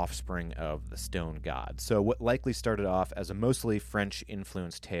impish offspring of the stone god. So what likely started off as a mostly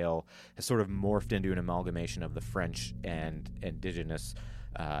French-influenced tale has sort of morphed into an amalgamation of the French and indigenous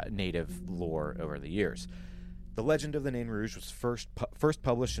native lore over the years. The legend of the Nain Rouge was first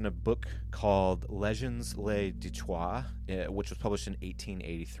published in a book called Legends les Detroit, which was published in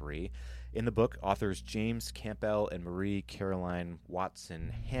 1883. In the book, authors James Campbell and Marie Caroline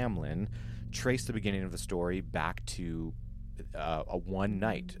Watson Hamlin trace the beginning of the story back to a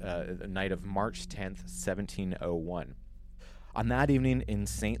night of March 10th, 1701. On that evening in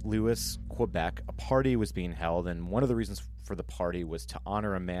St. Louis, Quebec, a party was being held, and one of the reasons for the party was to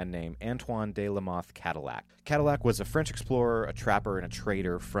honor a man named Antoine de la Mothe Cadillac. Cadillac was a French explorer, a trapper, and a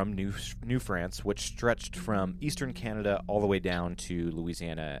trader from New France, which stretched from eastern Canada all the way down to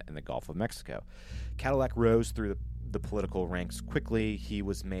Louisiana and the Gulf of Mexico. Cadillac rose through the political ranks quickly. He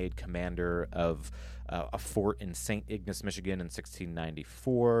was made commander of a fort in St. Ignace, Michigan in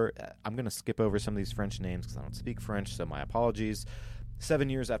 1694. I'm going to skip over some of these French names because I don't speak French, so my apologies. 7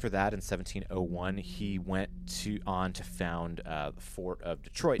 years after that, in 1701, he went on to found the Fort of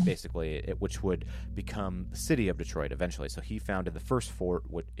Detroit, basically, which would become the city of Detroit eventually. So he founded the first fort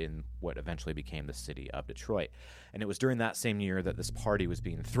in what eventually became the city of Detroit. And it was during that same year that this party was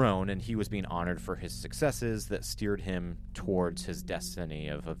being thrown, and he was being honored for his successes that steered him towards his destiny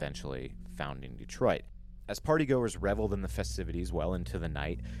of eventually founding Detroit. As partygoers reveled in the festivities well into the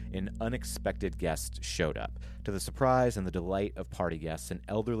night, an unexpected guest showed up. To the surprise and the delight of party guests, an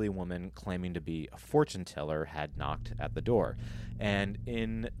elderly woman claiming to be a fortune teller had knocked at the door. And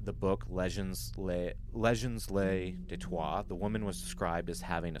in the book Legends Les Detroit, the woman was described as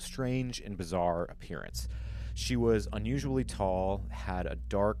having a strange and bizarre appearance. She was unusually tall, had a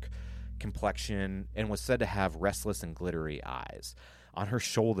dark complexion, and was said to have restless and glittery eyes. On her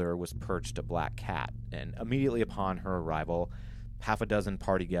shoulder was perched a black cat, and immediately upon her arrival, half a dozen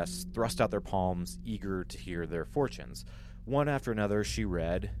party guests thrust out their palms, eager to hear their fortunes. One after another, she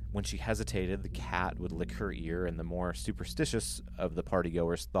read. When she hesitated, the cat would lick her ear, and the more superstitious of the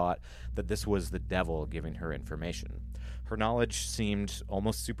partygoers thought that this was the devil giving her information. Her knowledge seemed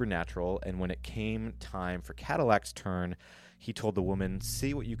almost supernatural, and when it came time for Cadillac's turn, he told the woman,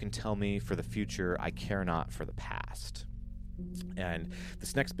 "See what you can tell me for the future. I care not for the past." And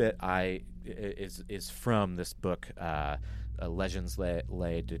this next bit is from this book, Legends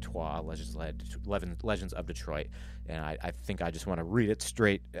Les Detroit, Legends of Detroit, and I think I just want to read it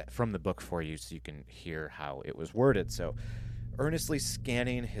straight from the book for you so you can hear how it was worded. So, earnestly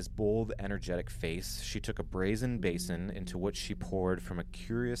scanning his bold, energetic face, she took a brazen basin into which she poured from a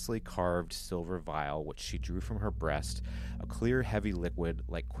curiously carved silver vial which she drew from her breast, a clear, heavy liquid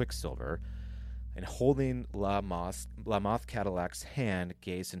like quicksilver, and holding La Mothe Cadillac's hand,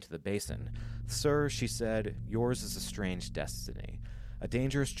 gazed into the basin. "Sir," she said, "yours is a strange destiny. A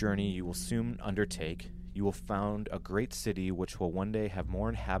dangerous journey you will soon undertake. You will found a great city which will one day have more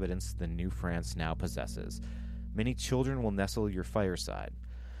inhabitants than New France now possesses. Many children will nestle your fireside."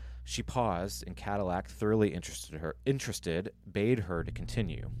 She paused, and Cadillac, thoroughly interested, bade her to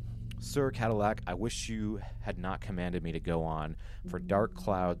continue. "Sir Cadillac, I wish you had not commanded me to go on, for dark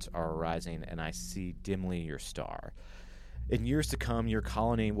clouds are arising, and I see dimly your star. In years to come, your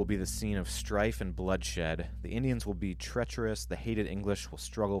colony will be the scene of strife and bloodshed. The Indians will be treacherous, the hated English will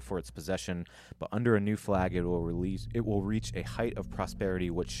struggle for its possession, but under a new flag it will reach a height of prosperity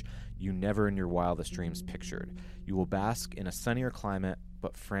which you never in your wildest dreams pictured. You will bask in a sunnier climate,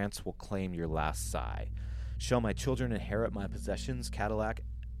 but France will claim your last sigh. Shall my children inherit my possessions?" Cadillac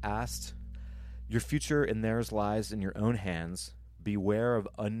asked. "Your future and theirs lies in your own hands. Beware of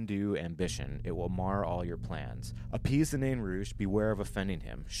undue ambition. It will mar all your plans. Appease the Nain Rouge. Beware of offending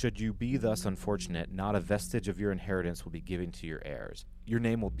him. Should you be thus unfortunate, not a vestige of your inheritance will be given to your heirs. Your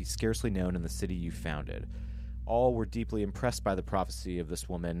name will be scarcely known in the city you founded." All were deeply impressed by the prophecy of this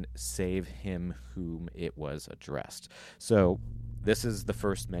woman, save him whom it was addressed. So this is the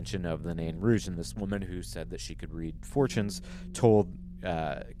first mention of the Nain Rouge, and this woman who said that she could read fortunes told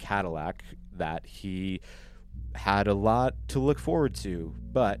Cadillac that he had a lot to look forward to,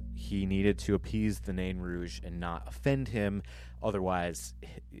 but he needed to appease the Nain Rouge and not offend him, otherwise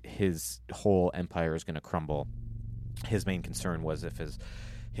his whole empire is going to crumble. His main concern was if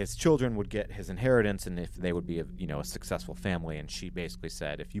his children would get his inheritance and if they would be a successful family, and she basically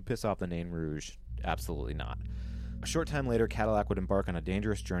said, if you piss off the Nain Rouge, absolutely not. A short time later, Cadillac would embark on a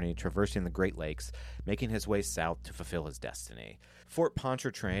dangerous journey traversing the Great Lakes, making his way south to fulfill his destiny. Fort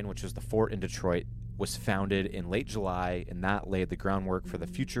Pontchartrain, which was the fort in Detroit, was founded in late July, and that laid the groundwork for the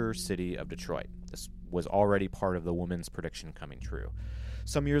future city of Detroit. This was already part of the woman's prediction coming true.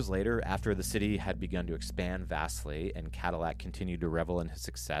 Some years later, after the city had begun to expand vastly and Cadillac continued to revel in his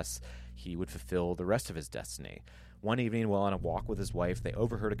success, he would fulfill the rest of his destiny. One evening, while on a walk with his wife, they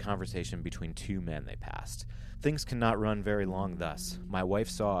overheard a conversation between two men they passed. "Things cannot run very long thus. My wife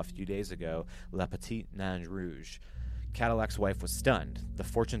saw a few days ago La Petite Nain Rouge." Cadillac's wife was stunned. The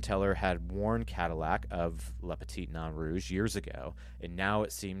fortune teller had warned Cadillac of La Petite Nain Rouge years ago, and now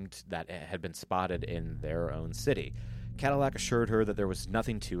it seemed that it had been spotted in their own city. Cadillac assured her that there was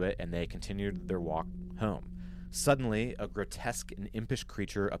nothing to it, and they continued their walk home. Suddenly, a grotesque and impish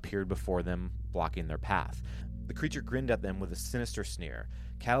creature appeared before them, blocking their path. The creature grinned at them with a sinister sneer.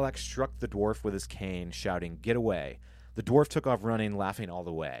 Cadillac struck the dwarf with his cane, shouting, "Get away!" The dwarf took off running, laughing all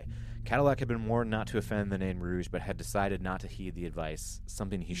the way. Cadillac had been warned not to offend the Nain Rouge, but had decided not to heed the advice,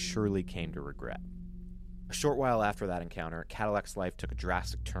 something he surely came to regret. A short while after that encounter, Cadillac's life took a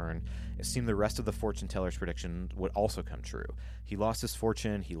drastic turn. It seemed the rest of the fortune teller's prediction would also come true. He lost his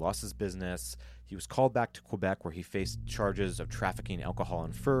fortune, he lost his business, he was called back to Quebec where he faced charges of trafficking alcohol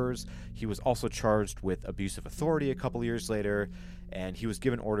and furs. He was also charged with abuse of authority a couple years later, and he was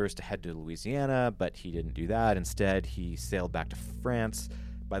given orders to head to Louisiana, but he didn't do that. Instead, he sailed back to France.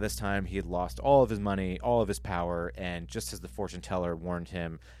 By this time, he had lost all of his money, all of his power, and just as the fortune teller warned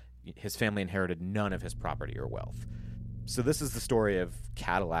him, his family inherited none of his property or wealth. So this is the story of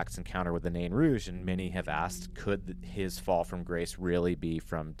Cadillac's encounter with the Nain Rouge, and many have asked, could his fall from grace really be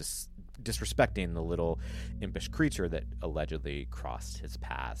from disrespecting the little impish creature that allegedly crossed his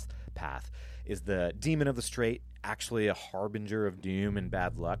path? Is the demon of the strait actually a harbinger of doom and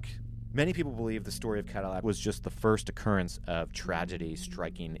bad luck? Many people believe the story of Cadillac was just the first occurrence of tragedy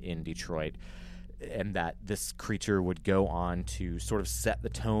striking in Detroit, and that this creature would go on to sort of set the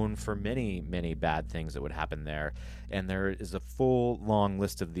tone for many, many bad things that would happen there. And there is a full, long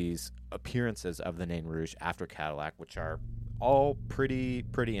list of these appearances of the Nain Rouge after Cadillac, which are all pretty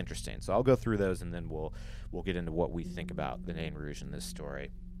interesting. So I'll go through those, and then we'll get into what we think about the Nain Rouge in this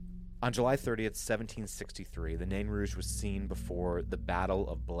story. On July 30th, 1763, the Nain Rouge was seen before the Battle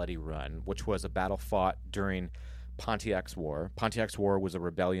of Bloody Run, which was a battle fought during Pontiac's War. Pontiac's War was a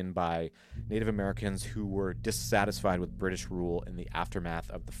rebellion by Native Americans who were dissatisfied with British rule in the aftermath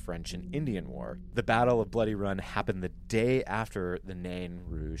of the French and Indian War. The Battle of Bloody Run happened the day after the Nain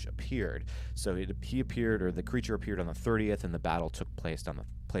Rouge appeared. So the creature appeared on the 30th, and the battle took place on the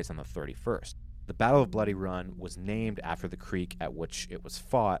 31st. The Battle of Bloody Run was named after the creek at which it was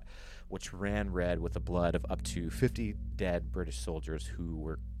fought, which ran red with the blood of up to 50 dead British soldiers who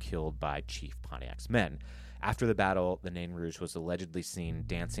were killed by Chief Pontiac's men. After the battle, the Nain Rouge was allegedly seen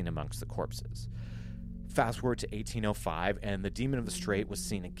dancing amongst the corpses. Fast forward to 1805, and the Demon of the Strait was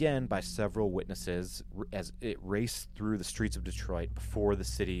seen again by several witnesses as it raced through the streets of Detroit before the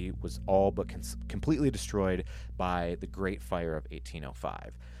city was all but completely destroyed by the Great Fire of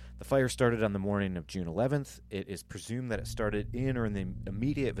 1805. The fire started on the morning of June 11th. It is presumed that it started in or in the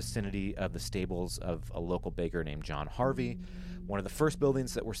immediate vicinity of the stables of a local baker named John Harvey. One of the first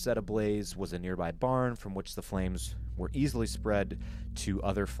buildings that were set ablaze was a nearby barn from which the flames were easily spread to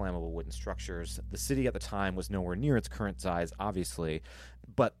other flammable wooden structures. The city at the time was nowhere near its current size, obviously,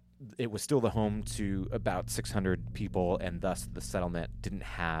 but it was still the home to about 600 people, and thus the settlement didn't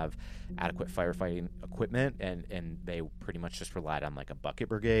have adequate firefighting equipment, and they pretty much just relied on like a bucket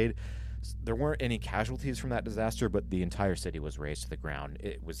brigade. There weren't any casualties from that disaster, but the entire city was razed to the ground.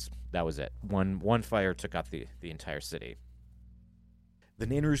 That was it. One fire took out the entire city. The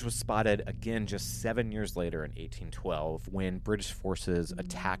Nain Rouge was spotted again just 7 years later in 1812 when British forces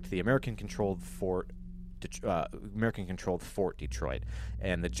attacked the American-controlled Fort Detroit,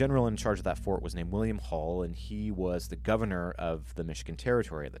 and the general in charge of that fort was named William Hull, and he was the governor of the Michigan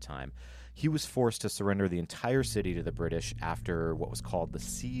Territory at the time. He was forced to surrender the entire city to the British after what was called the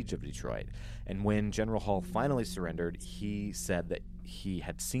Siege of Detroit. And when General Hull finally surrendered, he said that he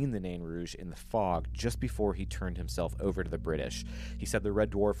had seen the Nain Rouge in the fog just before he turned himself over to the British. He said the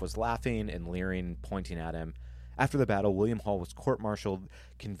Red Dwarf was laughing and leering, pointing at him. After the battle, William Hull was court-martialed,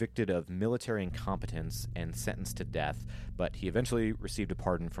 convicted of military incompetence, and sentenced to death, but he eventually received a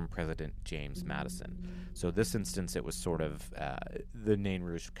pardon from President James Madison. So this instance, it was sort of, the Nain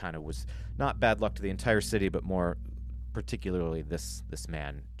Rouge kind of was not bad luck to the entire city, but more particularly this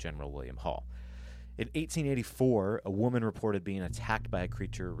man, General William Hull. In 1884, a woman reported being attacked by a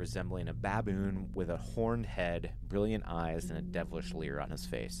creature resembling a baboon with a horned head, brilliant eyes, and a devilish leer on his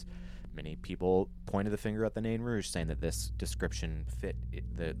face. Many people pointed the finger at the Nain Rouge, saying that this description fit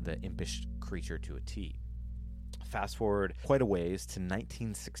the impish creature to a T. Fast forward quite a ways to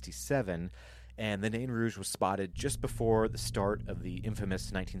 1967, and the Nain Rouge was spotted just before the start of the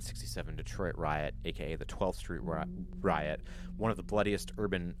infamous 1967 Detroit riot, aka the 12th Street riot, one of the bloodiest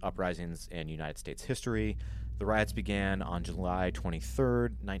urban uprisings in United States history. The riots began on July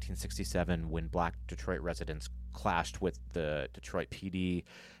 23rd, 1967, when black Detroit residents clashed with the Detroit PD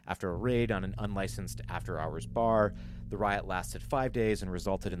after a raid on an unlicensed after-hours bar. The riot lasted 5 days and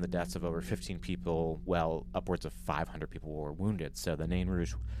resulted in the deaths of over 15 people, while upwards of 500 people were wounded. So the Nain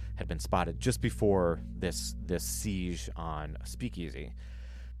Rouge had been spotted just before this siege on a speakeasy.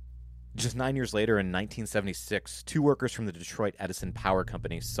 Just 9 years later, in 1976, two workers from the Detroit Edison Power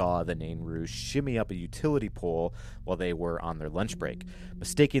Company saw the Nain Rouge shimmy up a utility pole while they were on their lunch break.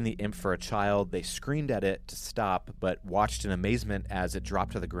 Mistaking the imp for a child, they screamed at it to stop, but watched in amazement as it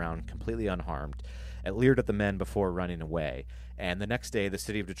dropped to the ground completely unharmed. It leered at the men before running away. And the next day, the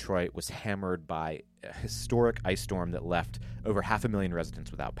city of Detroit was hammered by a historic ice storm that left over 500,000 residents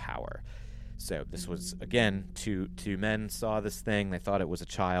without power. So this was, again, two men saw this thing. They thought it was a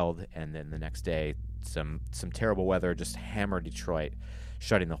child, and then the next day, some terrible weather just hammered Detroit,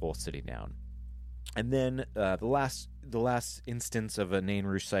 shutting the whole city down. And then the last instance of a Nain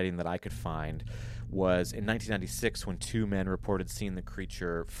Rouge sighting that I could find was in 1996 when two men reported seeing the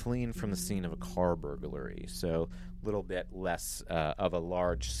creature fleeing from the scene of a car burglary. So a little bit less of a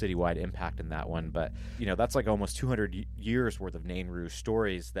large citywide impact in that one, but that's like almost 200 years worth of Nain Rouge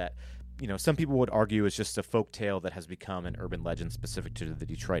stories that some people would argue is just a folk tale that has become an urban legend specific to the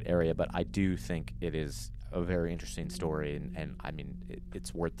Detroit area, but I do think it is a very interesting story, and I mean,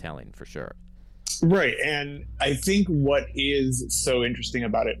 it's worth telling for sure. Right, and I think what is so interesting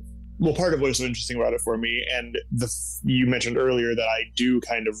about it, well, part of what is so interesting about it for me, and you mentioned earlier that I do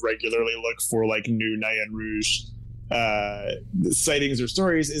kind of regularly look for like new Nain Rouge sightings or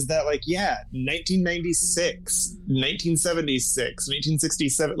stories, is that 1996, 1976,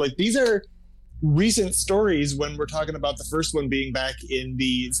 1967, like these are recent stories when we're talking about the first one being back in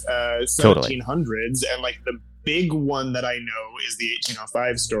the 1700s, and like the big one that I know is the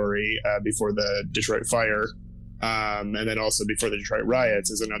 1805 story before the Detroit fire, and then also before the Detroit riots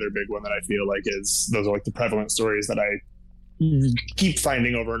is another big one that I feel like those are like the prevalent stories that I keep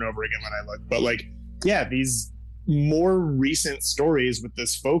finding over and over again when I look. But these more recent stories with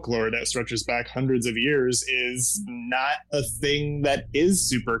this folklore that stretches back hundreds of years is not a thing that is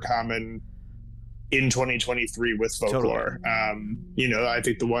super common in 2023 with folklore. Totally. I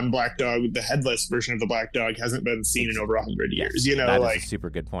think the one black dog, the headless version of the black dog, hasn't been seen in over 100 years. That is a super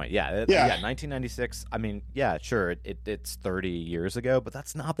good point. Yeah. 1996. I mean, yeah, sure, it's 30 years ago, but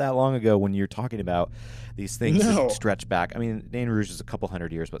that's not that long ago when you're talking about these things that stretch back. I mean, Nain Rouge is a couple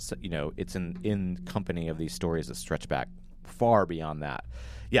hundred years, but it's in company of these stories that stretch back far beyond that.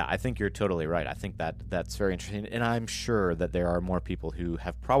 Yeah, I think you're totally right. I think that's very interesting, and I'm sure that there are more people who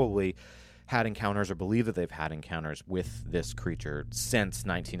have probably had encounters or believe that they've had encounters with this creature since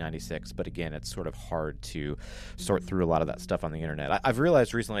 1996, but again, it's sort of hard to sort through a lot of that stuff on the internet. I've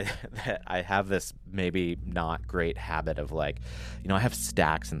realized recently that I have this maybe not great habit of I have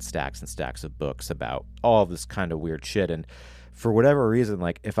stacks and stacks and stacks of books about all this kind of weird shit, and for whatever reason,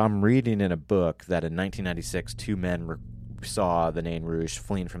 if I'm reading in a book that in 1996 two men saw the Nain Rouge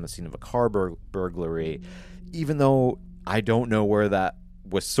fleeing from the scene of a car burglary, even though I don't know where that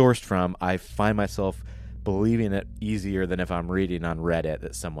was sourced from, I find myself believing it easier than if I'm reading on Reddit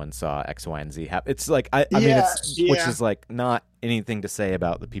that someone saw X, Y, and Z happen. It's which is not anything to say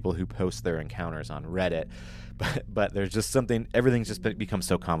about the people who post their encounters on Reddit, but there's just something. Everything's just become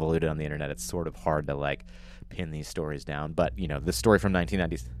so convoluted on the internet. It's sort of hard to pin these stories down. But the story from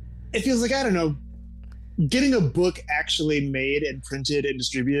 1990s. It feels like, I don't know, getting a book actually made and printed and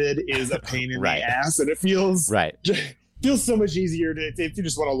distributed is a pain in the ass, and it feels feels so much easier if you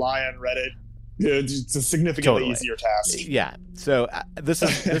just want to lie on Reddit. It's a significantly easier task. Yeah. So this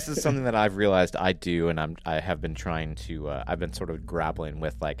is something that I've realized I do, and I have been trying to. I've been sort of grappling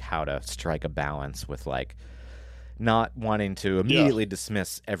with how to strike a balance with not wanting to immediately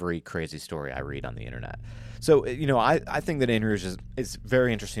dismiss every crazy story I read on the internet. So I think that Nain Rouge is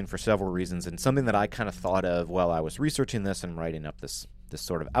very interesting for several reasons, and something that I kind of thought of while I was researching this and writing up this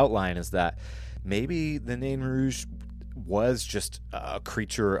sort of outline is that maybe the Nain Rouge was just a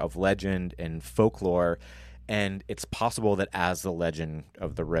creature of legend and folklore, and it's possible that as the legend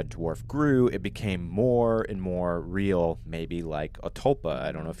of the Red Dwarf grew, it became more and more real, maybe like a tulpa.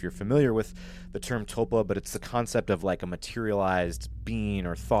 I don't know if you're familiar with the term tulpa, but it's the concept of a materialized being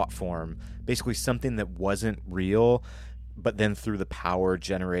or thought form, basically something that wasn't real, but then through the power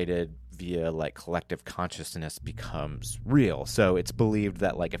generated via collective consciousness becomes real. So it's believed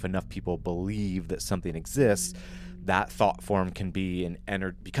that if enough people believe that something exists, that thought form can be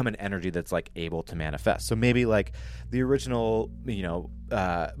become an energy that's able to manifest. So maybe the original,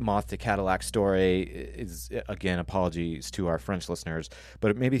 Moth to Cadillac story is, again, apologies to our French listeners,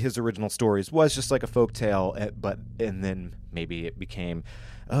 but maybe his original stories was just a folk tale, and then maybe it became,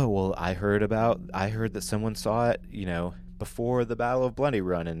 oh, well, I heard that someone saw it, before the Battle of Bloody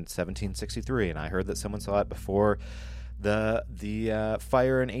Run in 1763, and I heard that someone saw it before the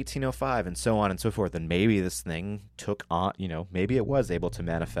fire in 1805 and so on and so forth. And maybe this thing took on, maybe it was able to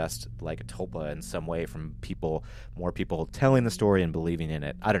manifest like a tulpa in some way from more people telling the story and believing in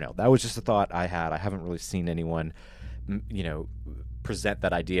it. I don't know. That was just a thought I had. I haven't really seen anyone, present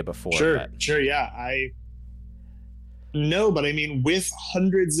that idea before. Sure. Yeah. No, but I mean, with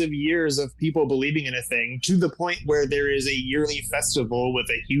hundreds of years of people believing in a thing to the point where there is a yearly festival with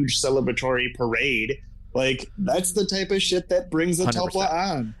a huge celebratory parade, like, that's the type of shit that brings a 100%. tulpa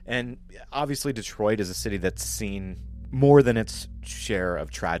on. And obviously Detroit is a city that's seen more than its share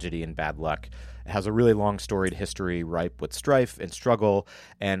of tragedy and bad luck. It has a really long storied history ripe with strife and struggle,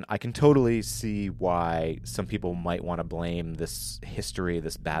 and I can totally see why some people might want to blame this history,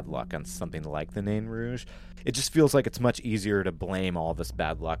 this bad luck, on something like the Nain Rouge. It just feels like it's much easier to blame all this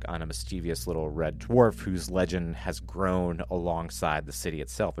bad luck on a mischievous little red dwarf whose legend has grown alongside the city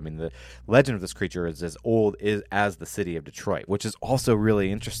itself. I mean, the legend of this creature is as old as the city of Detroit, which is also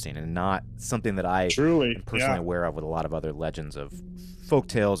really interesting and not something that I am personally aware of with a lot of other legends of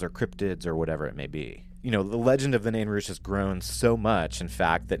folktales or cryptids or whatever it may be. The legend of the Nain Rouge has grown so much, in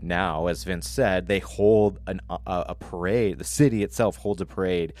fact, that now, as Vince said, they hold a parade. The city itself holds a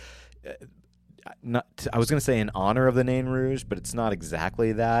parade. I was going to say in honor of the Nain Rouge, but it's not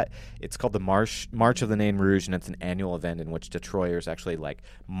exactly that. It's called the March of the Nain Rouge, and it's an annual event in which Detroiters actually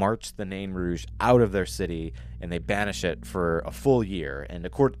march the Nain Rouge out of their city, and they banish it for a full year. And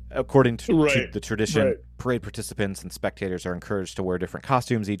according to the tradition, parade participants and spectators are encouraged to wear different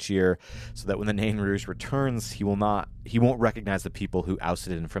costumes each year, so that when the Nain Rouge returns, he won't recognize the people who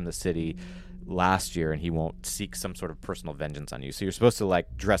ousted him from the city last year, and he won't seek some sort of personal vengeance on you. So you're supposed to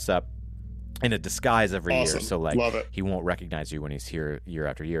dress up in a disguise every year, so he won't recognize you when he's here year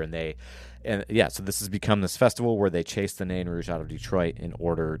after year. So this has become this festival where they chase the Nain Rouge out of Detroit in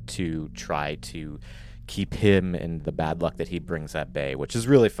order to try to keep him and the bad luck that he brings at bay, which is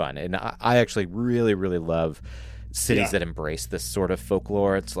really fun. And I actually really, really love cities that embrace this sort of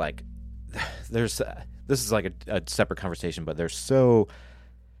folklore. It's like this is like a separate conversation, but there's so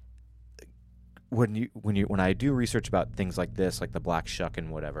when I do research about things like this, like the Black Shuck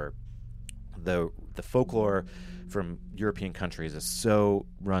and whatever. The folklore from European countries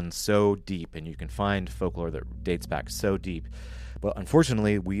runs so deep, and you can find folklore that dates back so deep. But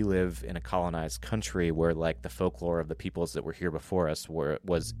unfortunately, we live in a colonized country where the folklore of the peoples that were here before us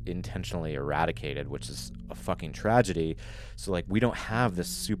was intentionally eradicated, which is a fucking tragedy. So we don't have this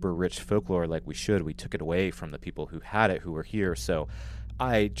super rich folklore like we should. We took it away from the people who had it, who were here. So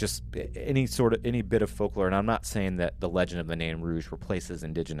any bit of folklore, and I'm not saying that the legend of the Nain Rouge replaces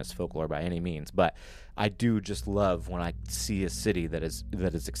indigenous folklore by any means, but I do just love when I see a city that is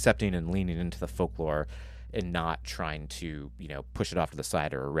accepting and leaning into the folklore and not trying to push it off to the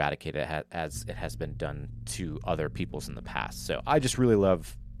side or eradicate it as it has been done to other peoples in the past. So I just really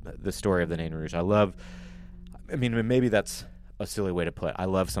love the story of the Nain Rouge. Maybe that's a silly way to put it. I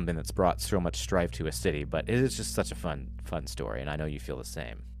love something that's brought so much strife to a city, but it is just such a fun story, and I know you feel the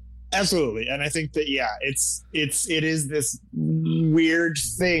same. Absolutely. And I think that it is this weird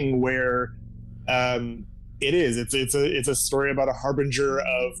thing where it's a story about a harbinger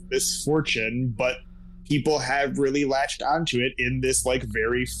of misfortune, but people have really latched onto it in this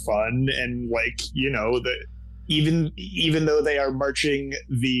very fun and even though they are marching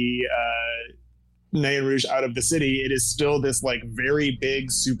the Nain Rouge out of the city, it is still this very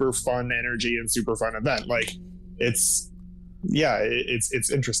big, super fun energy and super fun event. It's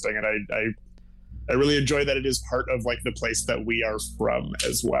interesting, and I really enjoy that it is part of the place that we are from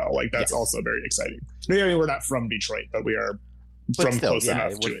as well. That's also very exciting. We're not from Detroit, but we are close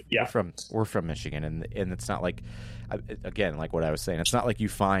enough to it. Yeah, we're from Michigan, and it's not again, what I was saying, it's not like you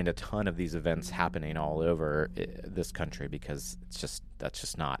find a ton of these events happening all over this country, because that's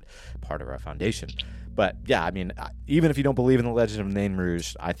just not part of our foundation. But yeah, even if you don't believe in the legend of Nain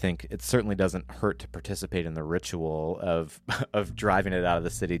Rouge, I think it certainly doesn't hurt to participate in the ritual of driving it out of the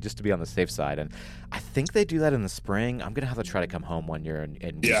city, just to be on the safe side. And I think they do that in the spring. I'm gonna have to try to come home one year and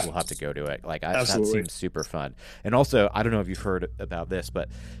we'll have to go to it. That seems super fun. And also, I don't know if you've heard about this, but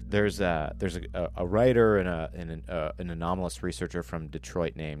there's a writer and an anomalous researcher from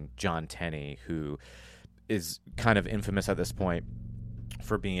Detroit named John Tenney, who is kind of infamous at this point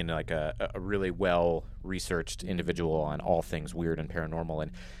for being a really well researched individual on all things weird and paranormal.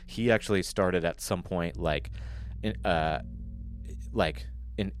 And he actually started at some point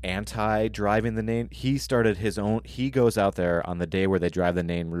an anti-driving the Nain. He started his own. He goes out there on the day where they drive the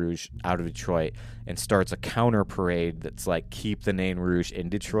Nain Rouge out of Detroit and starts a counter parade that's like keep the Nain Rouge in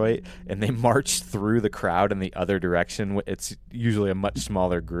Detroit, and they march through the crowd in the other direction. It's usually a much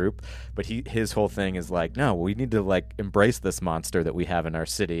smaller group, but his whole thing is like, no, we need to like embrace this monster that we have in our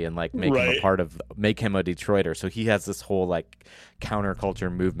city and like make him a part of, make him a Detroiter. So he has this whole like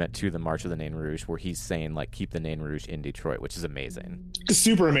counterculture movement to the March of the Nain Rouge where he's saying like keep the Nain Rouge in Detroit, which is amazing.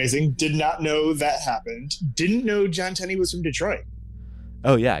 Super amazing. Did not know that happened. Didn't know John Tenney was from Detroit.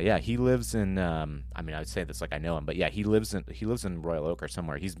 Oh yeah. He lives in. I mean, I would say this like I know him, but yeah, he lives in Royal Oak or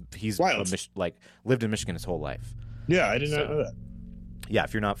somewhere. He's lived in Michigan his whole life. Yeah, I did not know that. Yeah,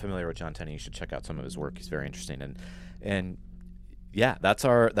 if you're not familiar with John Tenney, you should check out some of his work. He's very interesting, and yeah, that's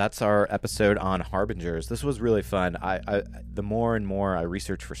our episode on Harbingers. This was really fun. I the more and more I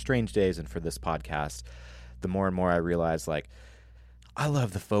research for Strange Days and for this podcast, the more and more I realize like I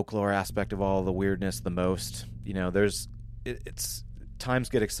love the folklore aspect of all the weirdness the most. You know, it's times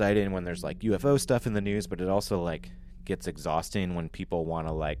get exciting when there's like UFO stuff in the news, but it also like gets exhausting when people want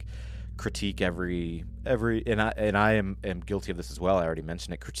to like critique every and I am guilty of this as well. I already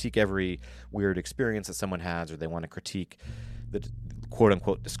mentioned it. Critique every weird experience that someone has, or they want to critique the quote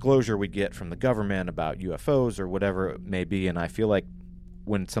unquote disclosure we get from the government about UFOs or whatever it may be. And I feel like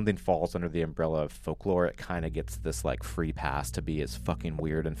when something falls under the umbrella of folklore, it kind of gets this like free pass to be as fucking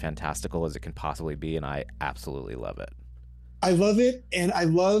weird and fantastical as it can possibly be, and I absolutely love it. I love it, and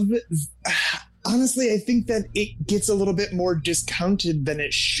honestly, I think that it gets a little bit more discounted than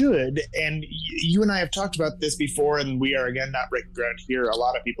it should, and you and I have talked about this before, and we are, again, not breaking ground here. A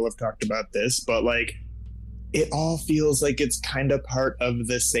lot of people have talked about this, but, like, it all feels like it's kind of part of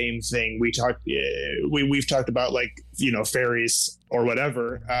the same thing. We've talked about, like, you know, fairies or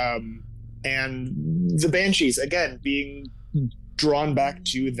whatever, and the Banshees, again, being drawn back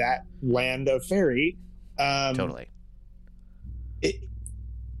to that land of fairy. Totally.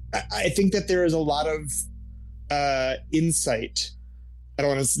 I think that there is a lot of insight. I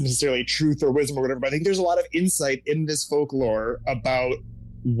don't want to necessarily truth or wisdom or whatever, but I think there's a lot of insight in this folklore about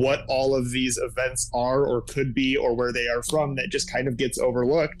what all of these events are or could be or where they are from that just kind of gets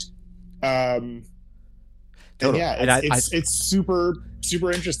overlooked. Totally. And yeah, it's super,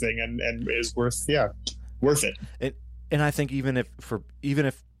 super interesting and is worth it. And I think even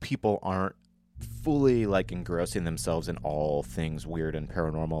if people aren't fully like engrossing themselves in all things weird and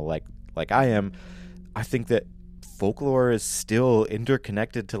paranormal like I am, I think that folklore is still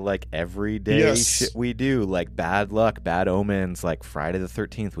interconnected to like everyday shit we do, like bad luck, bad omens, like Friday the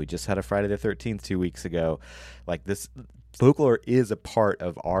 13th. We just had a Friday the 13th 2 weeks ago. Like this folklore is a part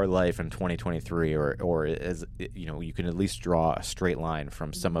of our life in 2023, or as you know, you can at least draw a straight line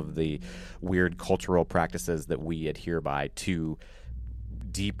from some of the weird cultural practices that we adhere by to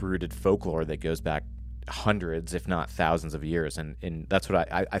deep-rooted folklore that goes back hundreds, if not thousands of years. And that's what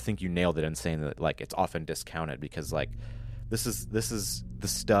I think you nailed it in saying that like it's often discounted, because like this is the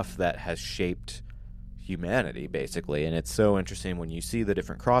stuff that has shaped humanity basically. And it's so interesting when you see the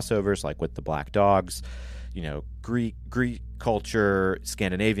different crossovers, like with the Black Dogs, you know, Greek culture,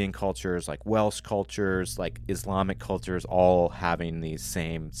 Scandinavian cultures, like Welsh cultures, like Islamic cultures, all having these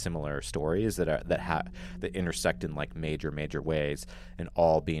same similar stories that intersect in like major ways, and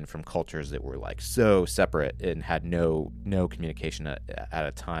all being from cultures that were like so separate and had no communication at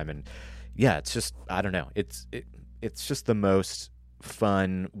a time. And yeah, it's just, I don't know, it's just the most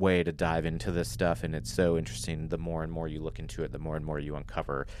fun way to dive into this stuff, and it's so interesting. The more and more you look into it, the more and more you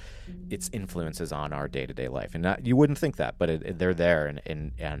uncover its influences on our day-to-day life. And you wouldn't think that, but they're there,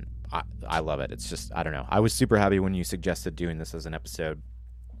 and I love it. It's just, I don't know, I was super happy when you suggested doing this as an episode,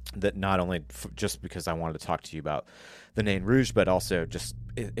 that not only just because I wanted to talk to you about the Nain Rouge, but also just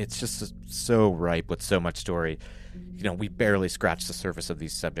it's just so ripe with so much story. You know, we barely scratched the surface of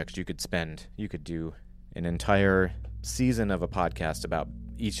these subjects. You could do an entire season of a podcast about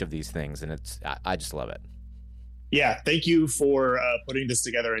each of these things, and I just love it. Yeah, thank you for putting this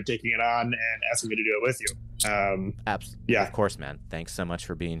together and taking it on and asking me to do it with you. Absolutely. Yeah, of course, man. Thanks so much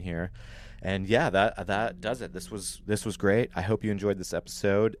for being here. And yeah, that does it. This was great. I hope you enjoyed this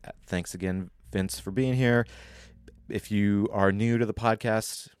episode. Thanks again, Vince, for being here. If you are new to the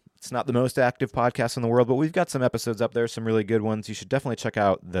podcast, it's not the most active podcast in the world, but we've got some episodes up there, some really good ones. You should definitely check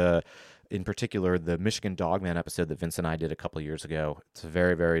out in particular, the Michigan Dogman episode that Vince and I did a couple years ago. It's a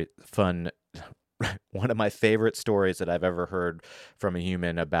very, very fun, one of my favorite stories that I've ever heard from a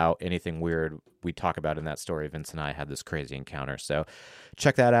human about anything weird. We talk about in that story, Vince and I had this crazy encounter. So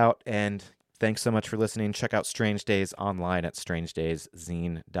check that out, and thanks so much for listening. Check out Strange Days online at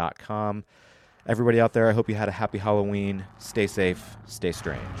strangedays.zine.com. Everybody out there, I hope you had a happy Halloween. Stay safe, stay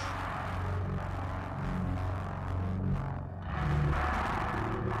strange.